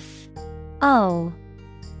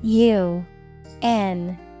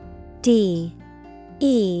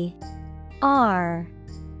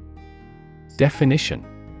 Definition.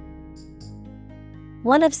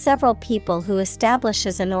 One of several people who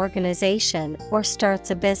establishes an organization or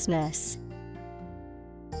starts a business.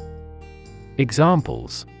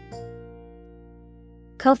 Examples.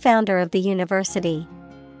 Co-founder of the university.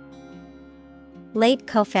 Late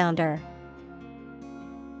co-founder.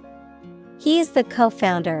 He is the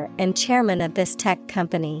co-founder and chairman of this tech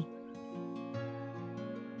company.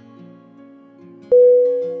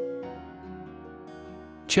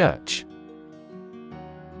 Church.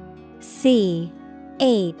 C-H-U-R-C-H.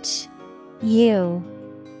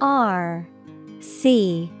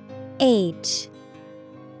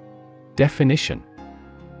 Definition.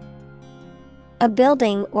 A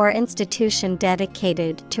building or institution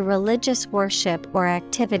dedicated to religious worship or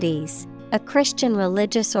activities, a Christian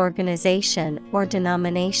religious organization or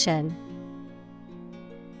denomination.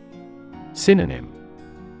 Synonym.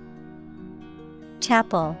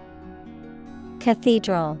 Chapel,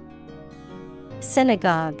 cathedral,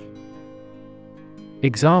 synagogue.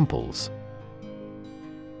 Examples.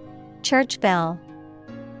 Church bell.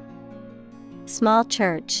 Small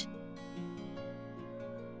church.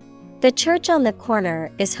 The church on the corner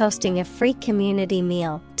is hosting a free community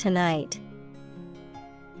meal tonight.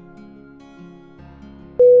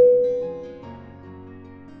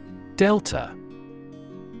 Delta.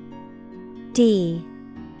 D-E-L-T-A.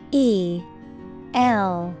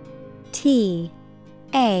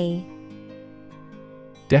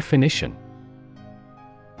 Definition.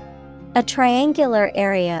 A triangular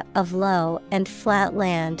area of low and flat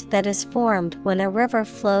land that is formed when a river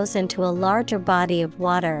flows into a larger body of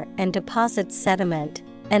water and deposits sediment,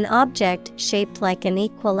 an object shaped like an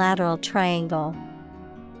equilateral triangle.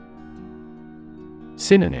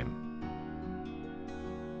 Synonym.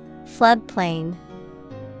 Floodplain,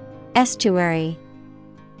 estuary.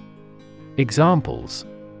 Examples.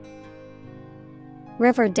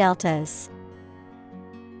 River deltas.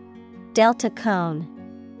 Delta cone.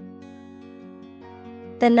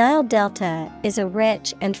 The Nile Delta is a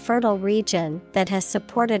rich and fertile region that has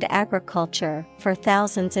supported agriculture for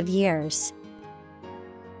thousands of years.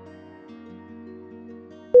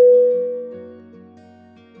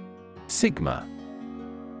 Sigma.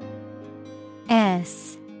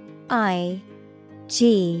 S-I-G-M-A.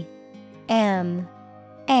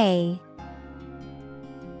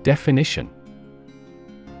 Definition.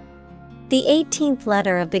 The 18th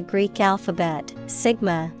letter of the Greek alphabet,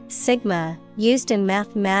 sigma, used in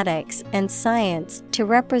mathematics and science to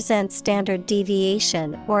represent standard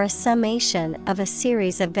deviation or a summation of a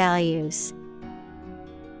series of values.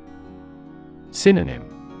 Synonym.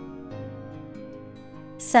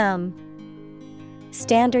 Sum,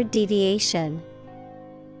 standard deviation,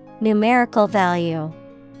 numerical value.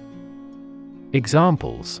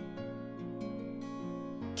 Examples.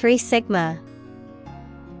 3 sigma.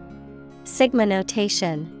 Sigma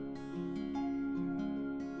notation.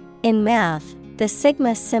 In math, the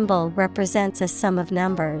sigma symbol represents a sum of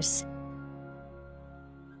numbers.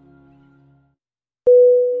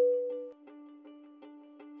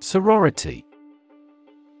 Sorority.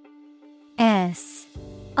 S-O-R-O-R-I-T-Y.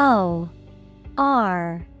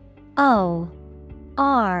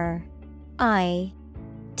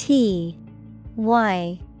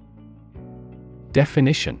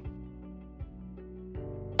 Definition.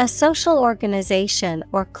 A social organization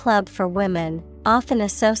or club for women, often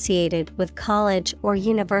associated with college or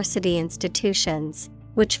university institutions,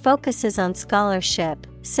 which focuses on scholarship,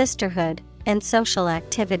 sisterhood, and social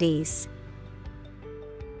activities.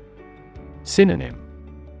 Synonym: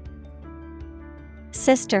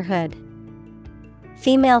 Sisterhood,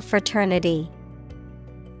 female fraternity.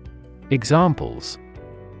 Examples: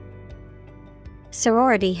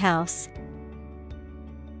 Sorority house,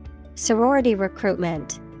 sorority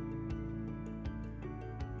recruitment.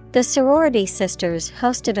 The sorority sisters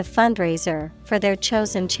hosted a fundraiser for their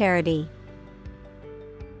chosen charity.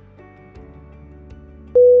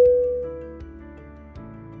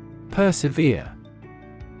 Persevere.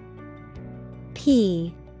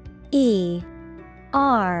 P-E-R-S-E-V-E-R-E.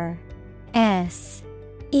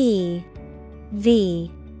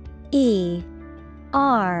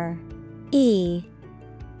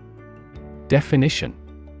 Definition: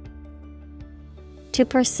 To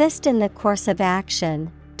persist in the course of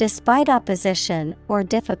action, despite opposition or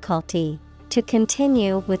difficulty, to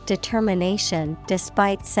continue with determination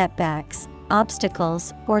despite setbacks,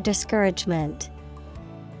 obstacles, or discouragement.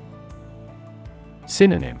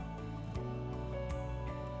 Synonym: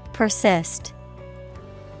 Persist,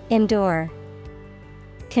 endure,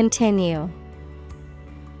 continue.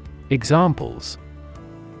 Examples: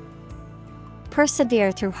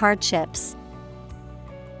 Persevere through hardships.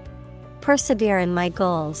 Persevere in my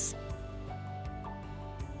goals.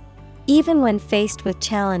 Even when faced with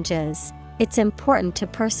challenges, it's important to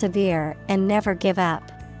persevere and never give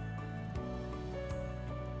up.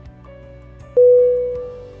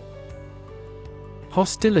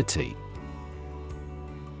 Hostility.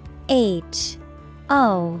 H-O-S-T-I-L-I-T-Y.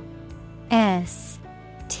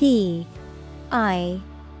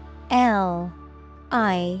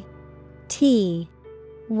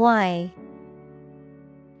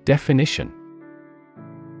 Definition: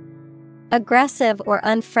 Aggressive or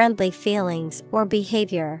unfriendly feelings or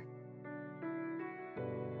behavior.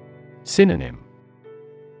 Synonym: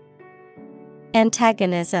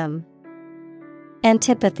 Antagonism,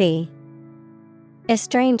 antipathy,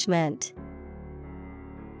 estrangement.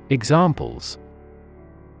 Examples: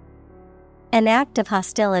 An act of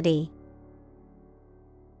hostility.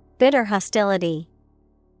 Bitter hostility.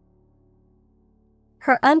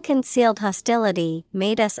 Her unconcealed hostility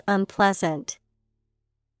made us unpleasant.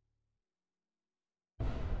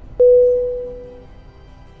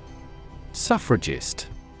 Suffragist.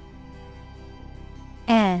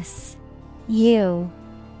 S-U-F-F-R-A-G-I-S-T.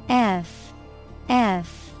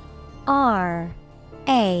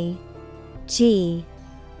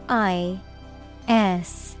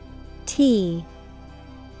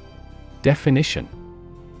 Definition: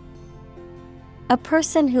 A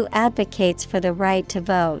person who advocates for the right to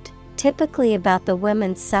vote, typically about the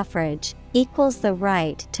women's suffrage, equals the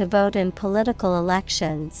right to vote in political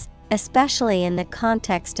elections, especially in the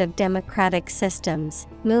context of democratic systems,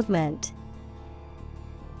 movement.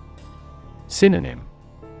 Synonym: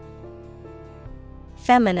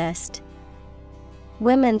 Feminist,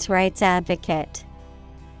 women's rights advocate.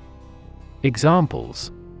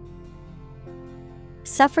 Examples: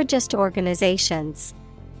 Suffragist organizations.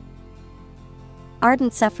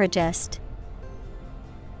 Ardent suffragist.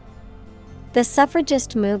 The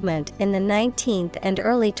suffragist movement in the 19th and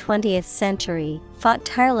early 20th century fought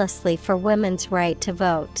tirelessly for women's right to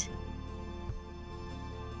vote.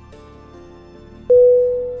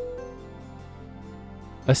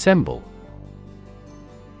 Assemble.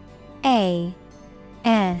 A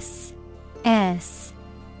S S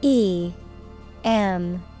E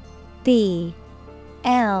M B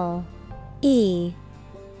L E.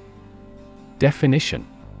 Definition: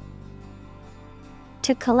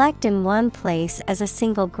 To collect in one place as a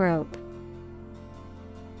single group.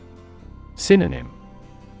 Synonym: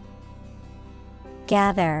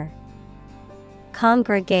 Gather,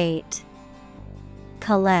 congregate,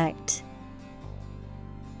 collect.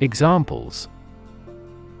 Examples: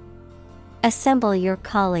 Assemble your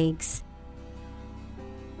colleagues.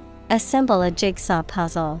 Assemble a jigsaw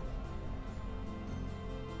puzzle.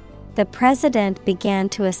 The president began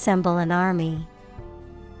to assemble an army.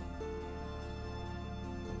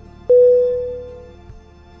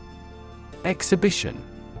 Exhibition.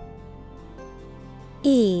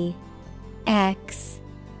 E X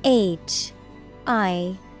H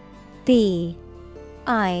I B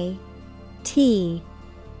I T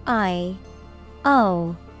I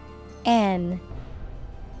O N.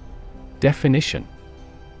 Definition: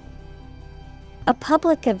 A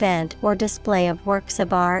public event or display of works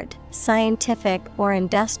of art, scientific or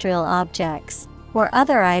industrial objects, or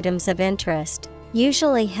other items of interest,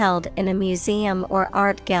 usually held in a museum or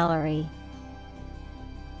art gallery.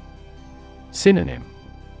 Synonym.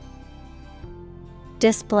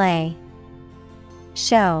 Display,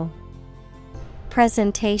 show,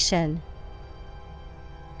 presentation.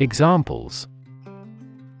 Examples.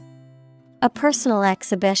 A personal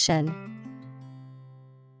exhibition.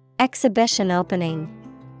 Exhibition opening.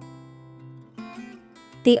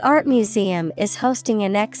 The art museum is hosting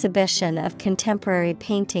an exhibition of contemporary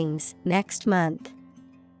paintings next month.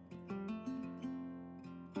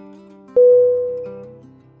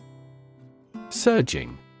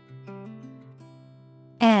 Surging.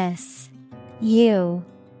 S-U-R-G-I-N-G.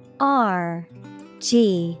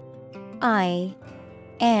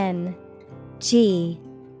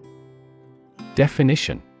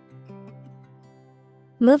 Definition.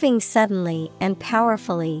 Moving suddenly and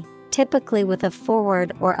powerfully, typically with a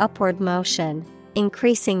forward or upward motion,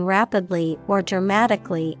 increasing rapidly or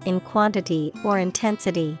dramatically in quantity or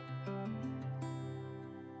intensity.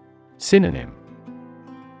 Synonym.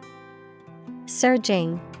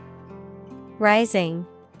 Surging, rising,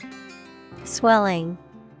 swelling.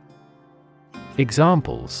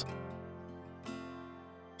 Examples.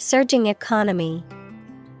 Surging economy.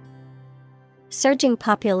 Surging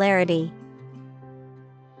popularity.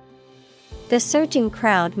 The surging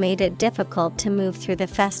crowd made it difficult to move through the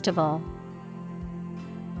festival.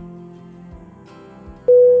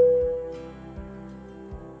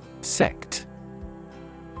 Sect.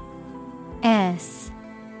 S-E-C-T.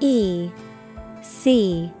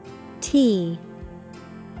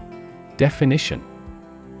 Definition.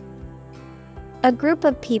 A group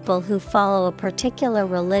of people who follow a particular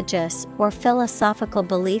religious or philosophical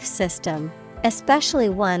belief system, especially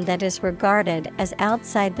one that is regarded as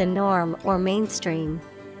outside the norm or mainstream.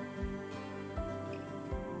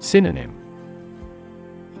 Synonym.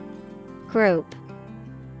 Group,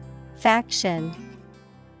 faction,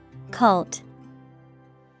 cult.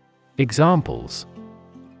 Examples.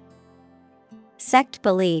 Sect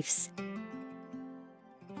beliefs.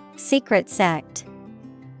 Secret sect.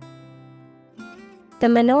 The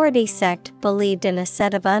minority sect believed in a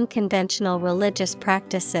set of unconventional religious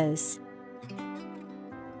practices.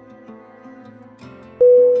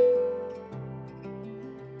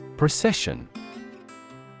 Procession.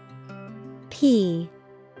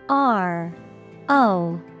 P-R-O-C-E-S-S-I-O-N.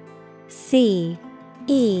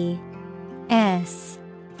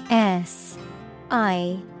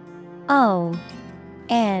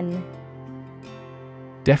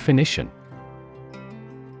 Definition.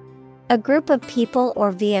 A group of people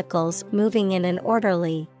or vehicles moving in an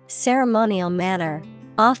orderly, ceremonial manner,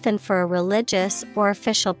 often for a religious or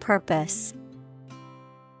official purpose.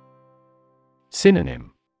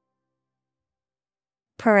 Synonym.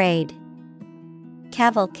 Parade,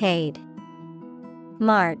 cavalcade,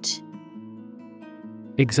 march.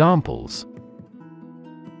 Examples.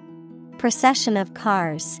 Procession of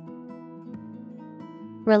cars.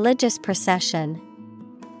 Religious procession.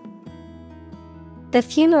 The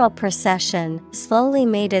funeral procession slowly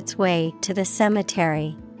made its way to the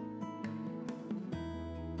cemetery.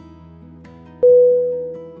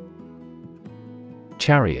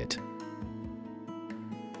 Chariot.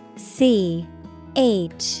 C-H-A-R-I-O-T.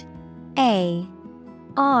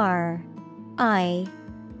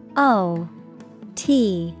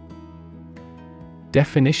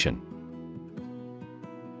 Definition.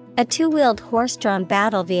 A two-wheeled horse-drawn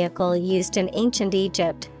battle vehicle used in ancient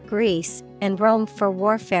Egypt, Greece, and Rome for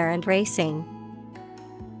warfare and racing.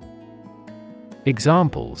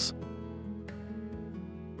 Examples.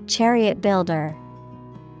 Chariot builder.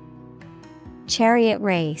 Chariot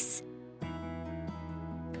race.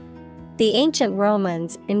 The ancient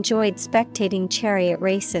Romans enjoyed spectating chariot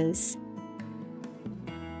races.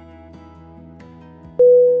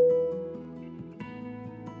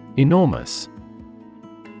 Enormous.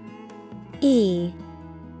 E-N-O-R-M-O-U-S.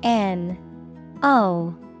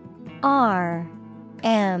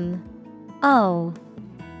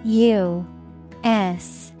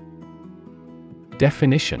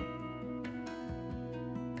 Definition.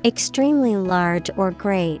 Extremely large or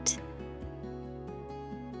great.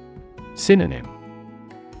 Synonym.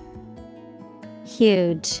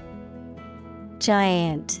 Huge,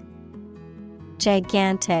 giant,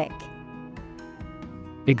 gigantic.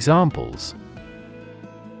 Examples.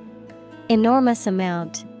 Enormous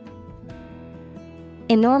amount.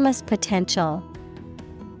 Enormous potential.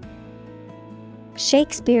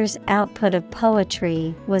 Shakespeare's output of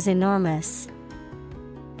poetry was enormous.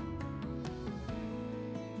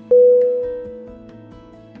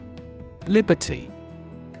 Liberty.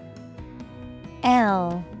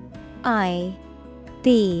 L-I-B-E-R-T-Y.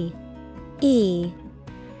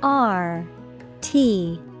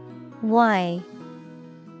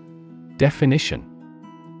 Definition.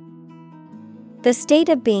 The state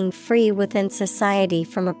of being free within society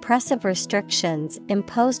from oppressive restrictions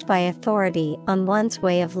imposed by authority on one's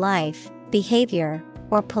way of life, behavior,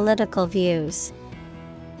 or political views.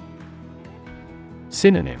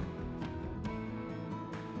 Synonym: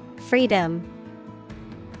 Freedom,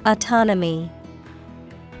 autonomy,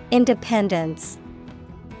 independence.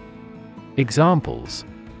 Examples: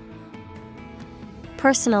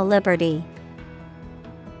 Personal liberty,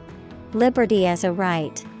 liberty as a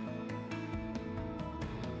right.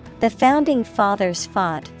 The founding fathers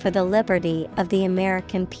fought for the liberty of the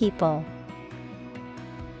American people.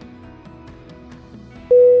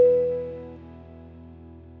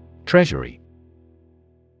 Treasury.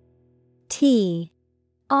 Treasury.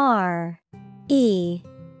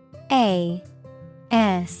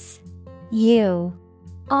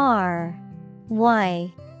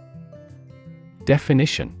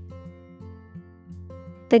 Definition: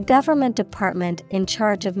 The government department in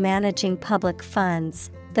charge of managing public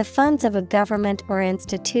funds, the funds of a government or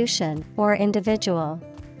institution or individual.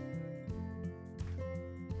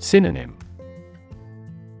 Synonym: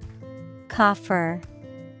 Coffer,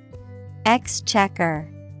 exchequer,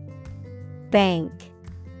 bank.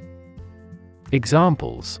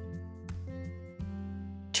 Examples: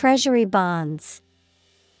 Treasury bonds,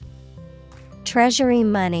 treasury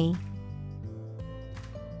money.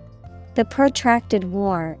 The protracted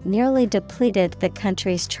war nearly depleted the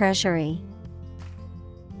country's treasury.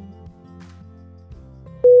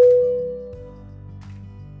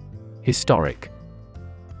 Historic.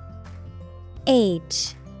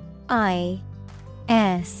 Historic.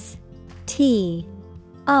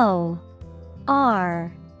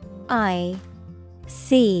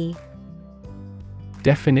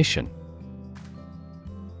 Definition: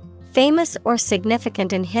 Famous or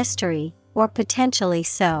significant in history, or potentially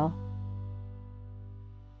so.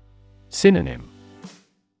 Synonym: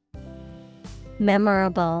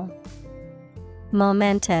 Memorable,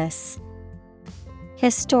 momentous,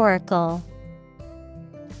 historical.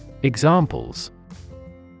 Examples: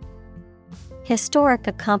 Historic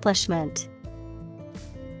accomplishment.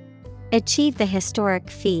 Achieve the historic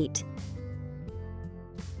feat.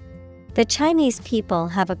 The Chinese people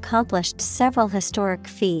have accomplished several historic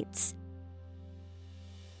feats.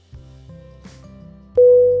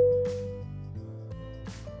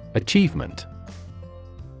 Achievement.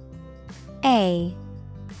 Achievement.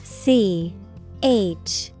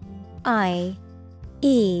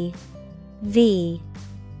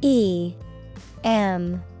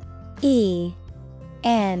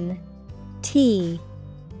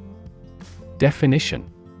 Definition: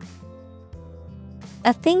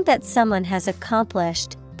 A thing that someone has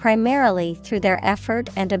accomplished, primarily through their effort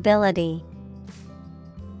and ability.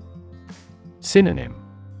 Synonym: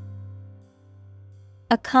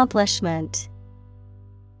 Accomplishment,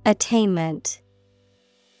 attainment,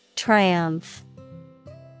 triumph.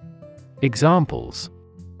 Examples: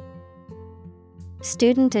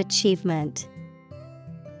 Student achievement.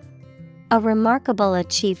 A remarkable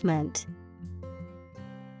achievement.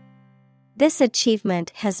 This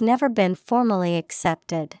achievement has never been formally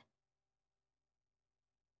accepted.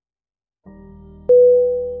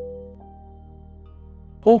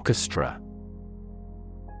 Orchestra.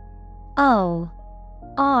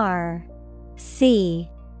 Orchestra.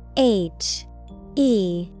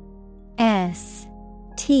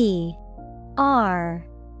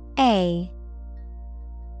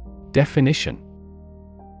 Definition: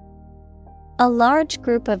 A large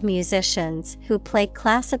group of musicians who play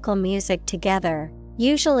classical music together,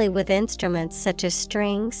 usually with instruments such as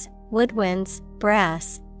strings, woodwinds,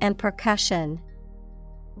 brass, and percussion.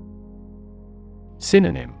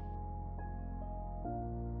 Synonym: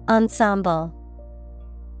 Ensemble,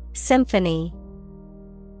 symphony,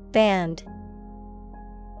 band.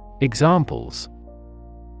 Examples: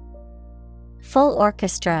 Full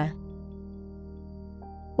orchestra.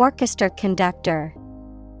 Orchestra conductor.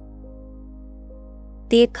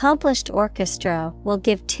 The accomplished orchestra will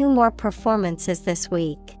give 2 more performances this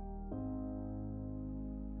week.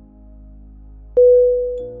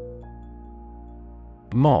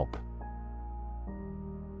 Mob.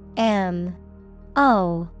 M-O-B.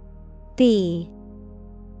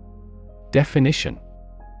 Definition: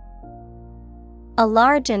 A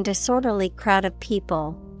large and disorderly crowd of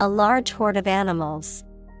people, a large horde of animals.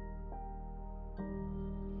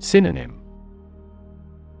 Synonym: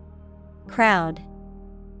 Crowd,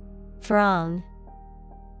 throng,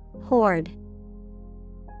 horde.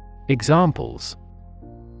 Examples: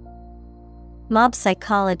 Mob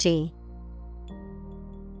psychology,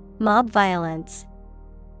 mob violence.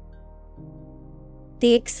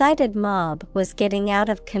 The excited mob was getting out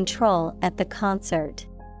of control at the concert.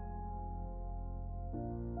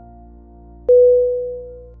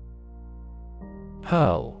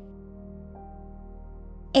 Hurl.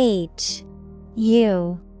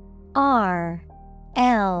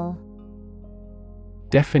 Hurl.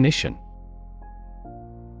 Definition.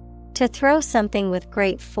 To throw something with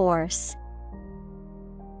great force.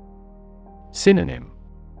 Synonym.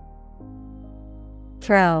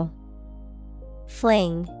 Throw,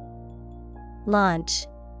 fling, launch.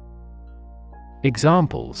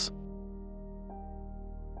 Examples.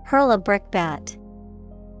 Hurl a brickbat.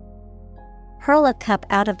 Hurl a cup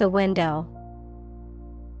out of the window.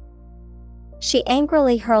 She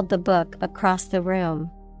angrily hurled the book across the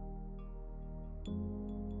room.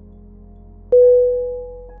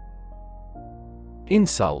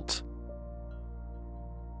 Insult.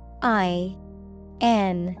 INSULT.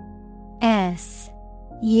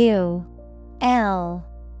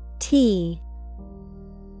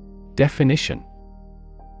 Definition.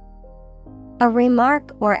 A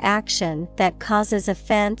remark or action that causes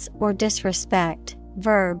offense or disrespect.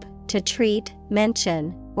 Verb, to treat,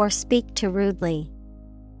 mention, or speak to rudely.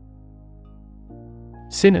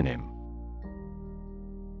 Synonym.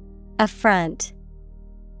 Affront,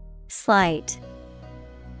 slight,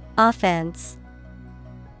 offense.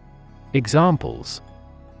 Examples.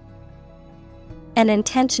 An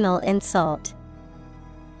intentional insult.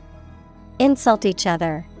 Insult each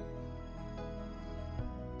other.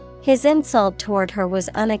 His insult toward her was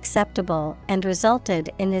unacceptable and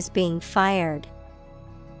resulted in his being fired.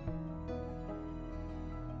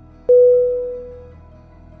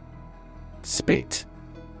 Spit.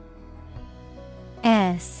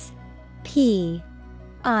 SPIT.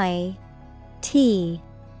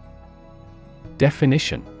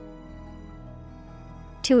 Definition.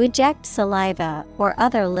 To eject saliva or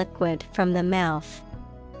other liquid from the mouth.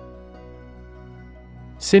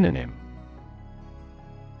 Synonym.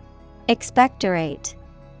 Expectorate,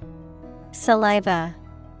 saliva,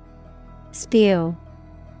 spew.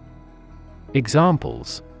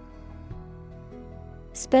 Examples.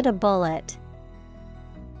 Spit a bullet.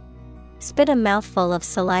 Spit a mouthful of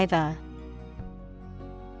saliva.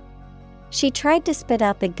 She tried to spit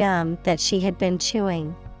out the gum that she had been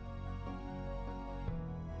chewing.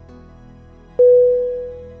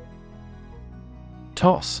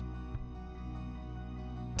 Toss.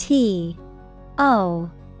 TOSS.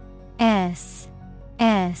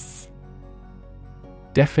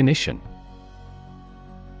 Definition.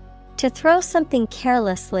 To throw something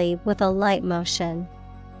carelessly with a light motion.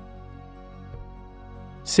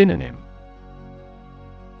 Synonym.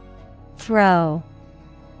 Throw,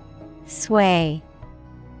 sway.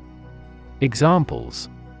 Examples.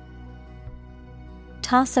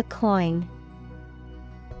 Toss a coin.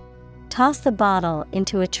 Toss the bottle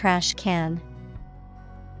into a trash can.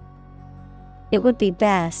 It would be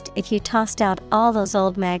best if you tossed out all those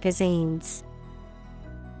old magazines.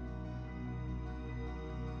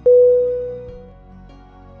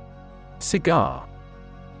 Cigar.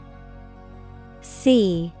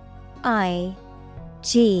 CIGAR.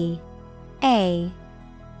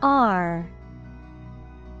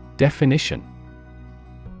 Definition.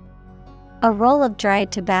 A roll of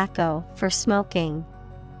dried tobacco for smoking.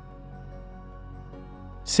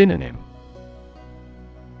 Synonym.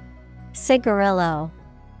 Cigarillo,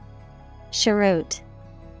 cheroot,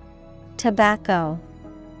 tobacco.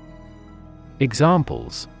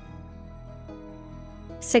 Examples.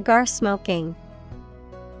 Cigar smoking.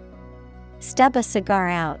 Stub a cigar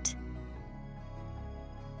out.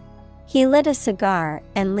 He lit a cigar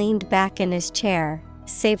and leaned back in his chair,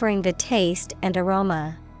 savoring the taste and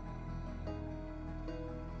aroma.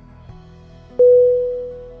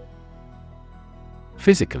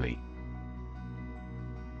 Physically.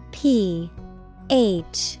 PHYSICALLY.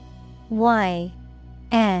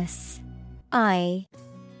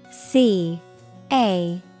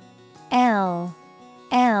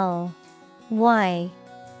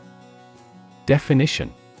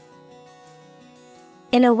 Definition.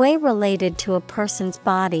 In a way related to a person's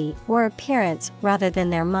body or appearance rather than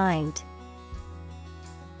their mind.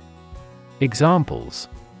 Examples.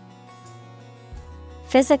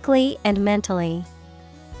 Physically and mentally.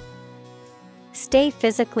 Stay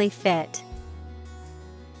physically fit.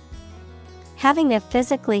 Having a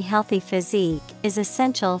physically healthy physique is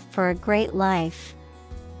essential for a great life.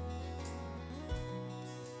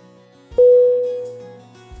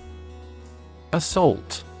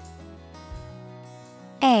 Assault.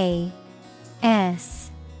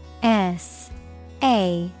 ASSAULT.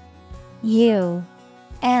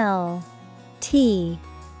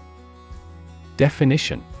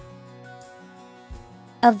 Definition.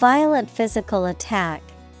 A violent physical attack,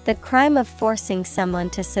 the crime of forcing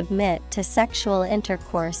someone to submit to sexual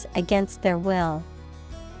intercourse against their will.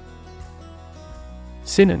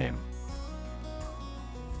 Synonym: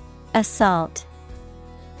 assault,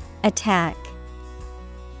 attack,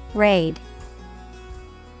 raid.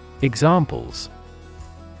 Examples: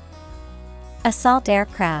 assault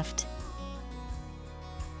aircraft,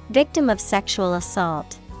 victim of sexual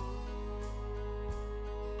assault.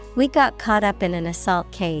 We got caught up in an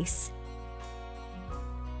assault case.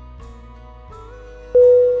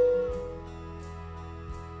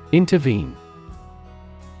 Intervene.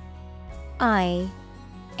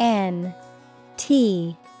 INTERVENE.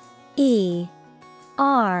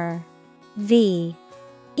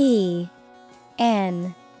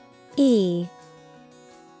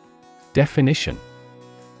 Definition: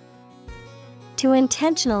 to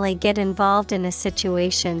intentionally get involved in a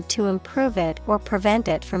situation to improve it or prevent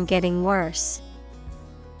it from getting worse.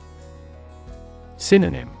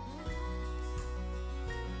 Synonym: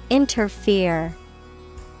 Interfere,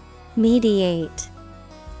 mediate,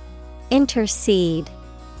 intercede.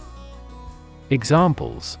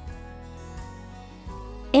 Examples: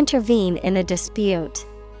 intervene in a dispute,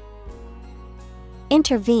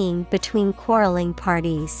 intervene between quarreling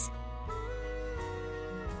parties.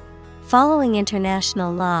 Following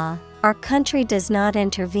international law, our country does not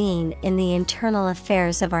intervene in the internal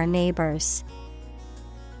affairs of our neighbors.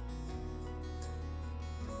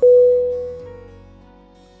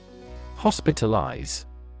 Hospitalize.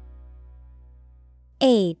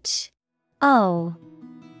 Hospitalize.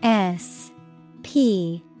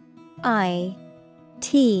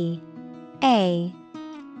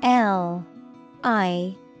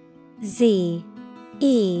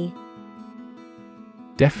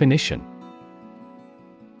 Definition: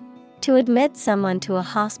 to admit someone to a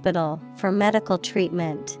hospital for medical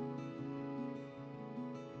treatment.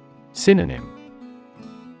 Synonym: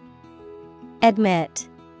 admit,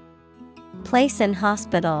 place in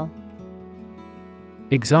hospital.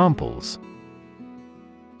 Examples: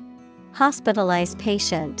 hospitalized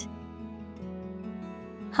patient,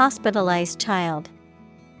 hospitalized child.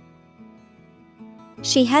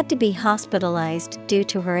 She had to be hospitalized due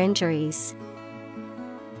to her injuries.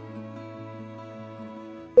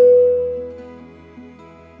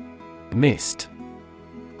 Mist.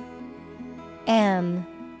 MIST.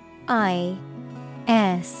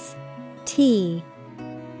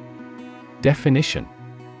 Definition: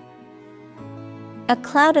 a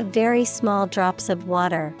cloud of very small drops of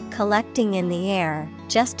water collecting in the air,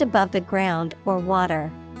 just above the ground or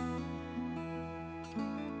water.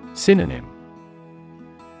 Synonym: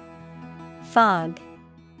 fog,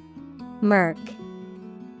 murk,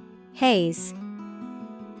 haze.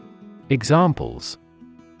 Examples: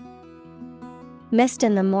 mist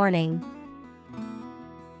in the morning,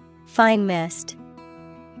 fine mist.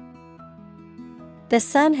 The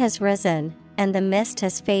sun has risen and the mist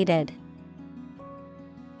has faded.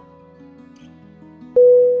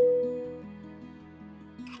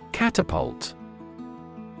 Catapult.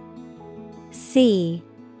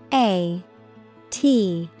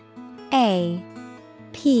 CATAPULT.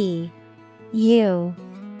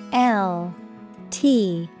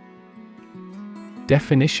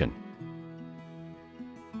 Definition: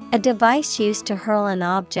 a device used to hurl an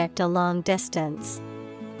object a long distance.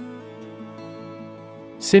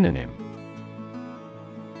 Synonym: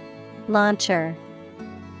 launcher,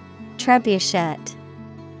 trebuchet,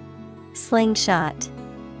 slingshot.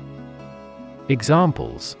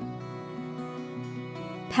 Examples: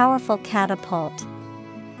 powerful catapult,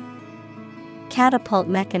 catapult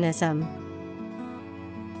mechanism.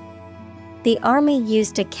 The army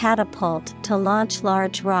used a catapult to launch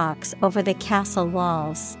large rocks over the castle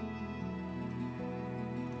walls.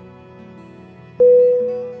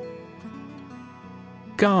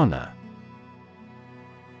 Garner.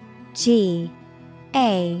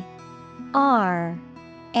 GARNER.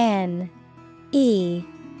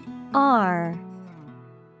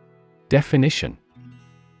 Definition: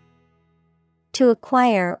 to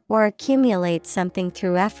acquire or accumulate something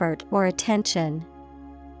through effort or attention.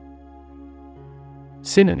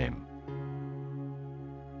 Synonym: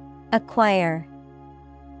 acquire,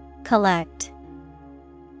 collect,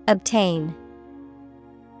 obtain.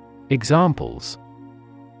 Examples: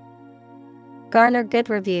 garner good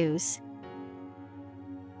reviews,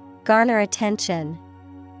 garner attention.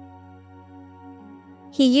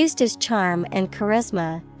 He used his charm and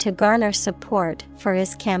charisma to garner support for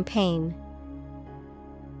his campaign.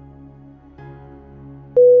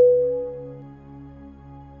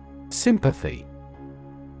 Sympathy.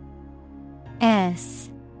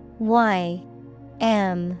 SYMPATHY.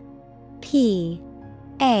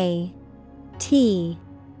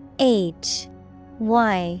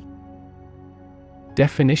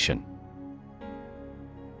 Definition: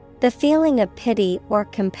 The feeling of pity or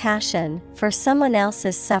compassion for someone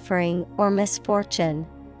else's suffering or misfortune,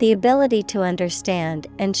 the ability to understand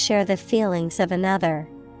and share the feelings of another.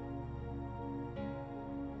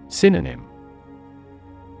 Synonym: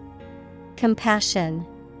 Compassion,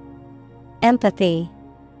 empathy,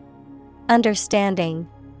 understanding.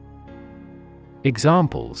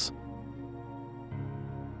 Examples: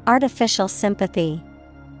 Artificial sympathy,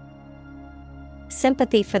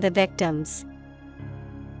 sympathy for the victims.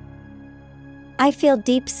 I feel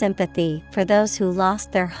deep sympathy for those who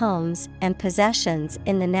lost their homes and possessions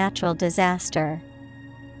in the natural disaster.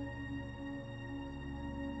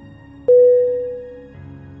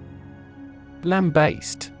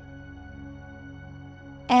 Lambaste.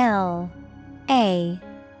 L-A-M-B-A-S-T-E.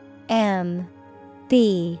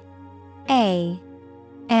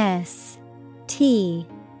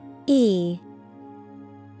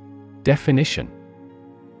 Definition: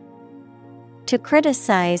 To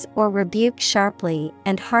criticize or rebuke sharply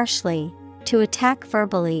and harshly, to attack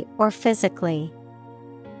verbally or physically.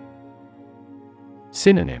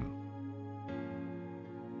 Synonym: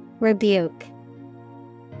 Rebuke,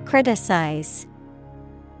 criticize,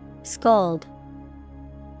 scold.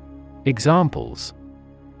 Examples: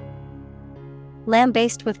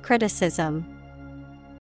 Lambaste with criticism,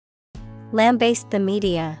 lambaste the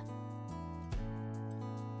media.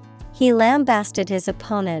 He lambasted his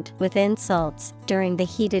opponent with insults during the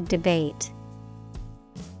heated debate.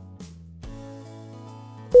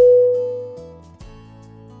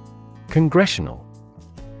 Congressional.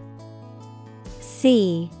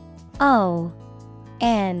 Congressional.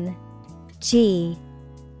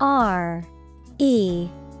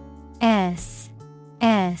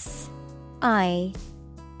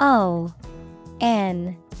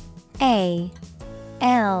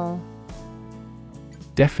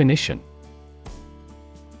 Definition: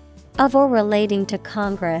 Of or relating to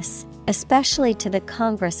Congress, especially to the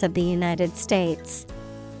Congress of the United States.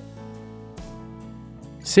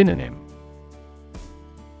 Synonym: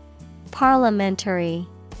 Parliamentary,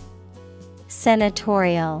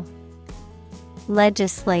 senatorial,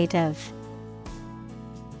 legislative.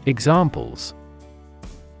 Examples: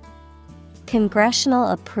 Congressional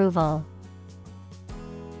approval.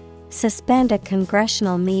 Suspend a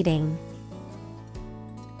congressional meeting.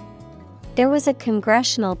 There was a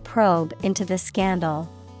congressional probe into the scandal.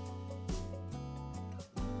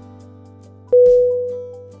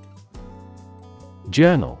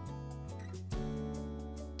 Journal.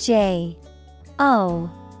 Journal.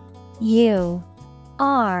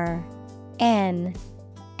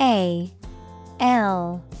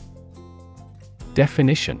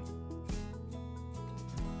 Definition: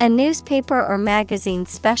 A newspaper or magazine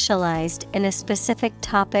specialized in a specific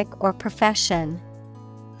topic or profession.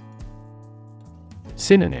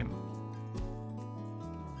 Synonym: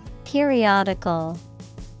 Periodical,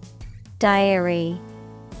 diary,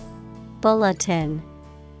 bulletin.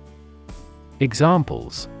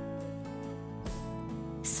 Examples: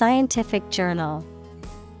 Scientific journal,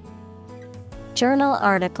 journal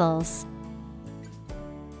articles.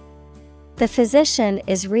 The physician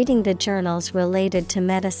is reading the journals related to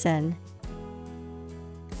medicine.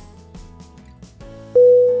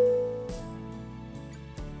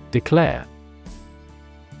 Declare.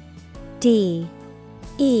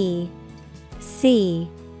 D-E-C-L-A-R-E.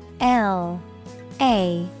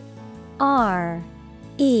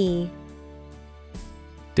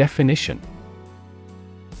 Definition: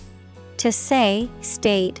 To say,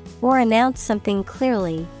 state, or announce something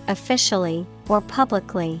clearly, officially, or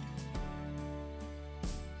publicly.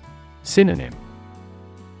 Synonym: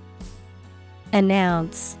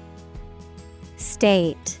 Announce,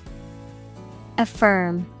 state,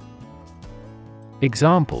 affirm.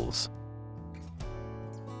 Examples: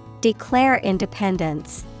 Declare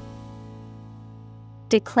independence.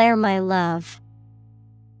 Declare my love.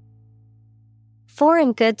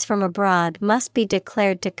 Foreign goods from abroad must be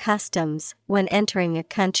declared to customs when entering a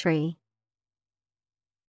country.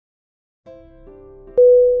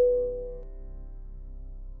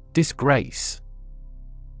 Disgrace.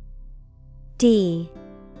 D-I-S-G-R-A-C-E.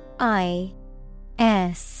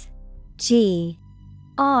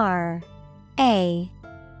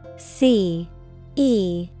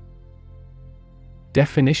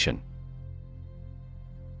 Definition: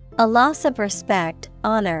 A loss of respect,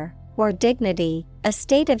 honor, or dignity, a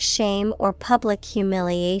state of shame or public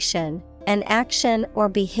humiliation, an action or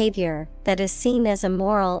behavior that is seen as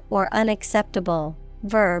immoral or unacceptable.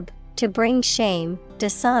 Verb, to bring shame,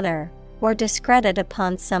 dishonor, or discredit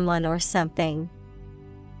upon someone or something.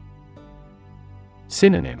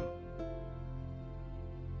 Synonym: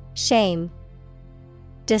 Shame,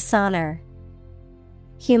 dishonor,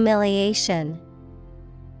 humiliation.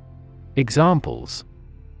 Examples: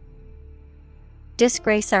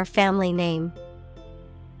 Disgrace our family name.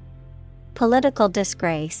 Political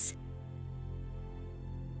disgrace.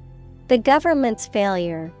 The government's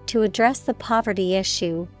failure to address the poverty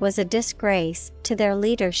issue was a disgrace to their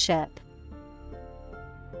leadership.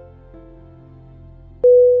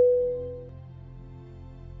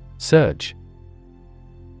 Surge.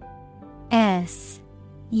 S-U-R-G-E.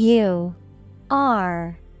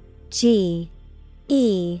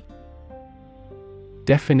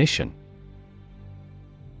 Definition: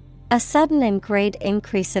 a sudden and great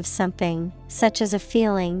increase of something, such as a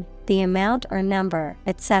feeling, the amount or number,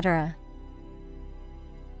 etc.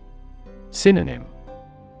 Synonym: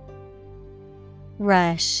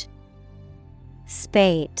 Rush,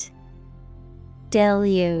 spate,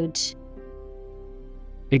 deluge.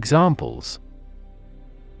 Examples: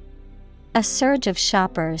 a surge of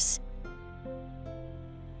shoppers.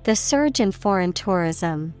 The surge in foreign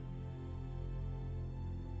tourism.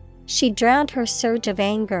 She drowned her surge of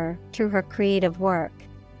anger through her creative work.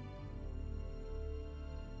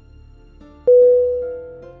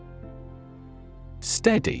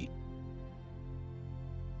 Steady.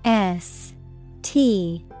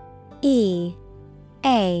 S-T-E-A-D-Y.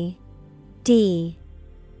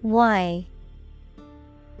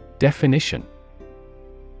 Definition: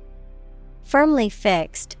 firmly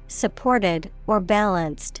fixed, supported, or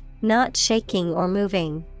balanced, not shaking or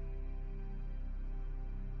moving.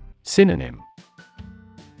 Synonym: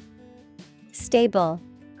 stable,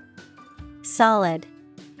 solid,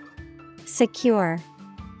 secure.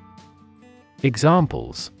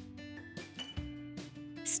 Examples: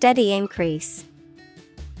 steady increase.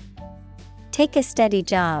 Take a steady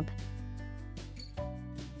job.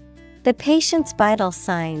 The patient's vital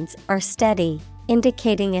signs are steady,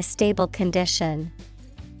 indicating a stable condition.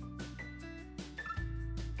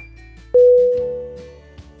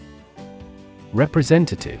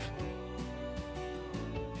 Representative.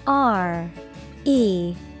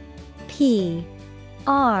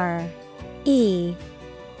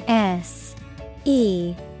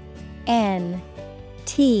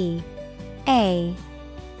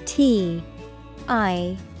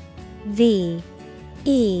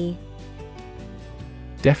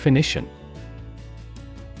 Definition: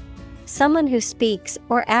 someone who speaks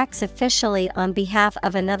or acts officially on behalf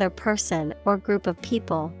of another person or group of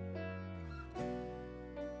people.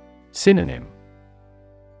 Synonym: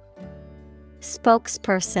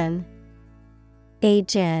 spokesperson,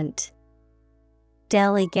 agent,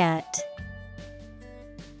 delegate.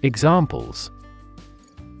 Examples: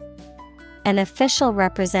 an official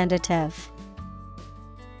representative,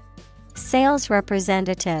 sales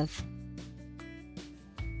representative.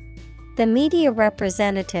 The media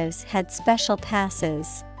representatives had special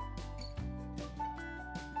passes.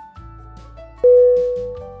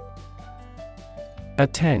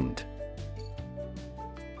 Attend.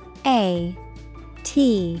 A-T-T-E-N-D.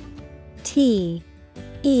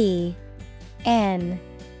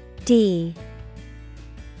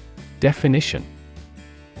 Definition: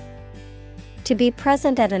 to be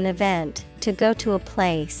present at an event, to go to a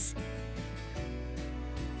place.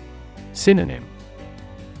 Synonym: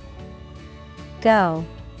 go,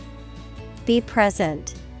 be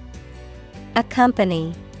present,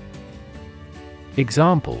 accompany.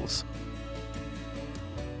 Examples: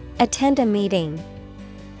 attend a meeting,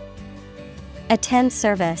 attend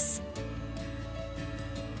service.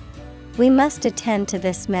 We must attend to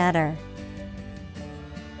this matter.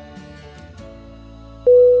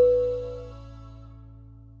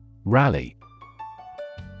 Rally.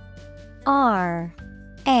 R-A-L-L-Y.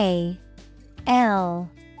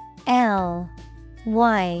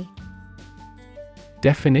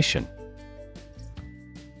 Definition: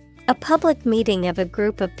 a public meeting of a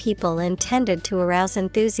group of people intended to arouse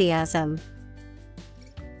enthusiasm.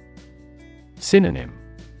 Synonym: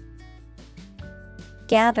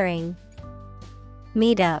 gathering,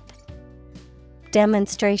 meetup,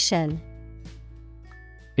 demonstration.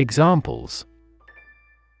 Examples: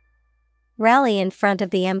 rally in front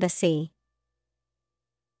of the embassy.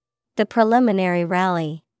 The preliminary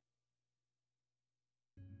rally.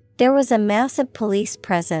 There was a massive police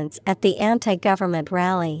presence at the anti-government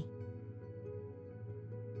rally.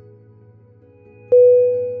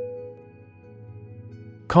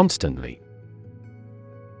 Constantly.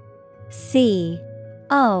 C-O-N-S-T-A-N-T-L-Y.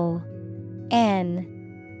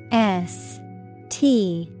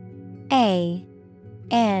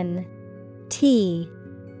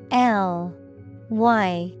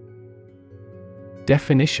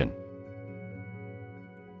 Definition: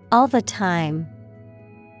 all the time.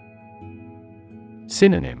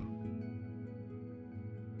 Synonym: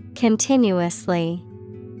 Continuously.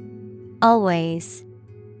 Always.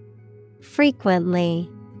 Frequently.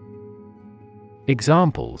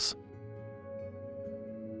 Examples: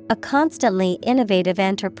 A constantly innovative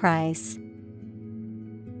enterprise.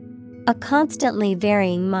 A constantly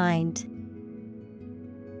varying mind.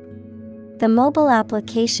 The mobile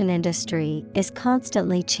application industry is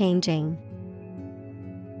constantly changing.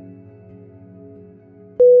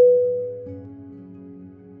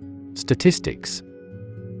 Statistics.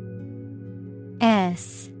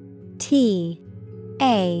 S T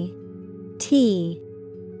A T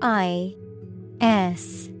I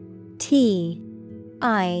S T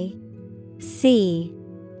I C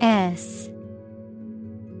S.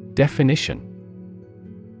 Definition: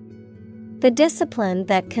 The discipline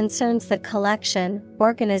that concerns the collection,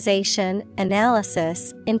 organization,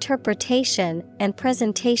 analysis, interpretation, and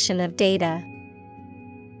presentation of data.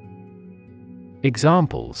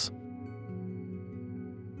 Examples: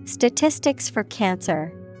 Statistics for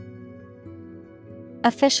cancer.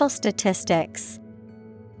 Official statistics.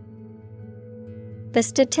 The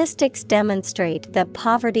statistics demonstrate that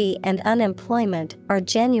poverty and unemployment are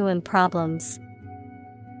genuine problems.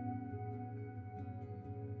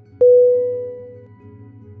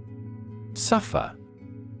 Suffer.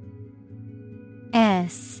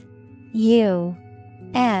 S U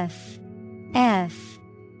F F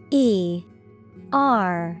E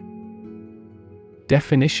R.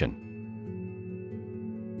 Definition: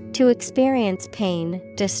 To experience pain,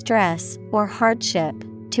 distress, or hardship,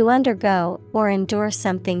 to undergo or endure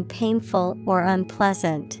something painful or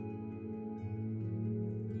unpleasant.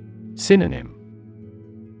 Synonym: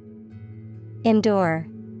 Endure,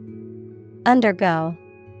 undergo,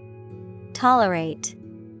 tolerate.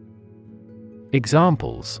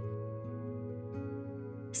 Examples: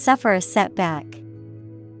 Suffer a setback.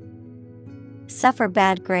 Suffer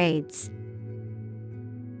bad grades.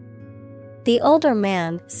 The older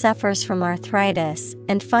man suffers from arthritis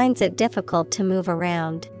and finds it difficult to move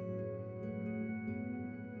around.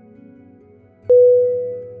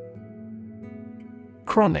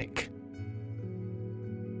 Chronic.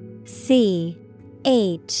 C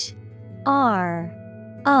H R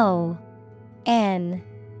O N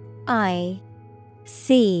I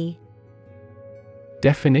C.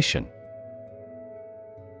 Definition: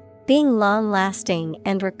 Being long-lasting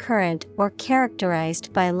and recurrent or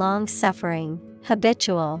characterized by long suffering,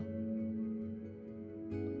 habitual.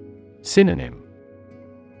 Synonym: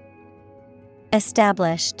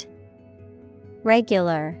 Established,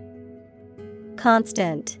 regular,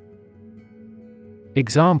 constant.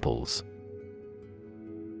 Examples: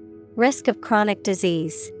 Risk of chronic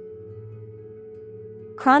disease.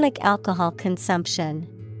 Chronic alcohol consumption.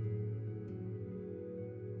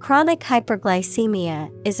 Chronic hyperglycemia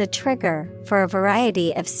is a trigger for a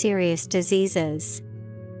variety of serious diseases.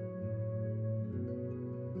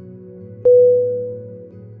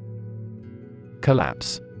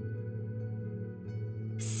 Collapse.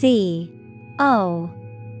 C O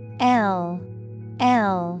L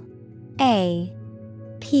L A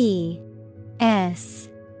P S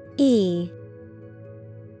E.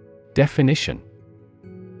 Definition: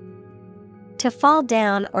 To fall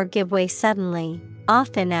down or give way suddenly,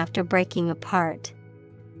 often after breaking apart.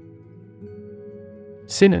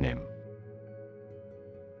 Synonym: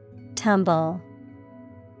 Tumble,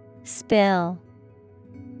 spill,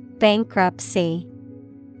 bankruptcy.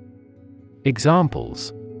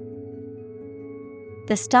 Examples: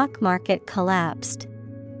 The stock market collapsed.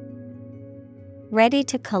 Ready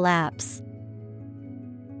to collapse.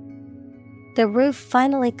 The roof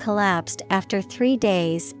finally collapsed after 3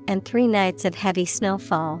 days and 3 nights of heavy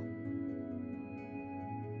snowfall.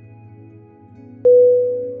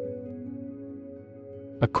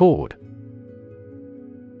 Accord.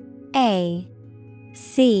 A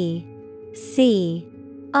C C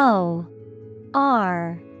O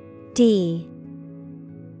R D.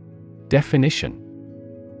 Definition: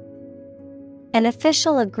 An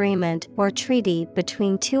official agreement or treaty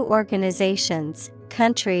between two organizations,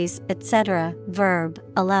 countries, etc. Verb,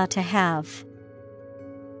 allow to have.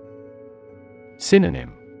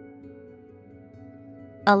 Synonym: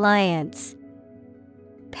 Alliance,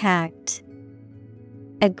 pact,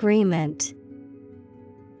 agreement.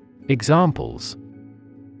 Examples: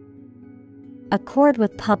 Accord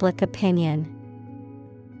with public opinion.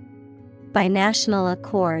 By national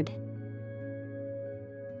accord.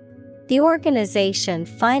 The organization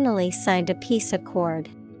finally signed a peace accord.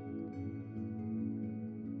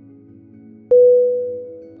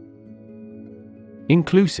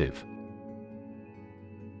 Inclusive.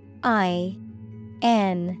 I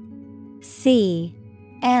N C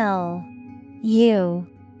L U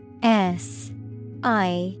S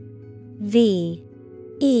I V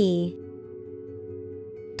E.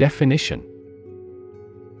 Definition: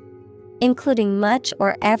 Including much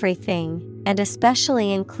or everything, and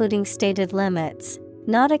especially including stated limits,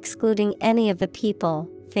 not excluding any of the people,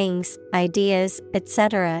 things, ideas,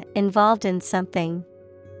 etc. involved in something.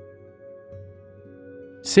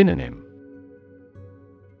 Synonym: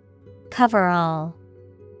 Cover all.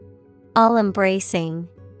 All-embracing.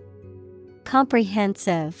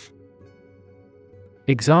 Comprehensive.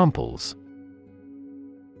 Examples: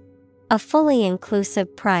 A fully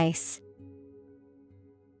inclusive price.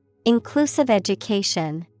 Inclusive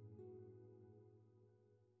education.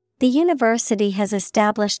 The university has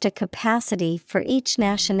established a capacity for each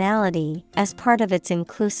nationality as part of its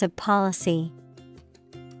inclusive policy.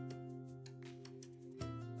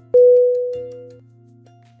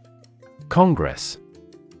 Congress.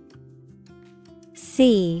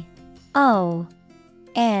 CONGRESS.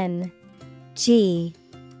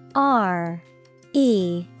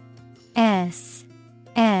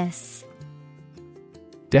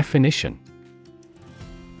 Definition: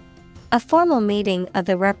 A formal meeting of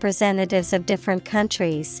the representatives of different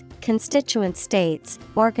countries, constituent states,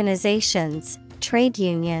 organizations, trade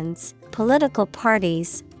unions, political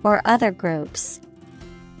parties, or other groups.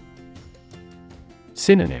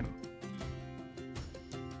 Synonym: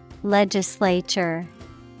 Legislature,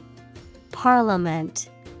 Parliament,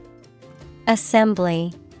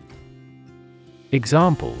 Assembly.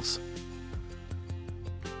 Examples: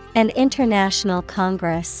 An international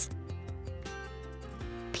congress.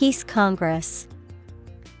 Peace Congress.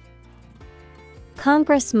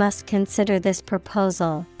 Congress must consider this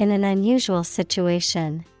proposal in an unusual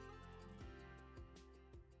situation.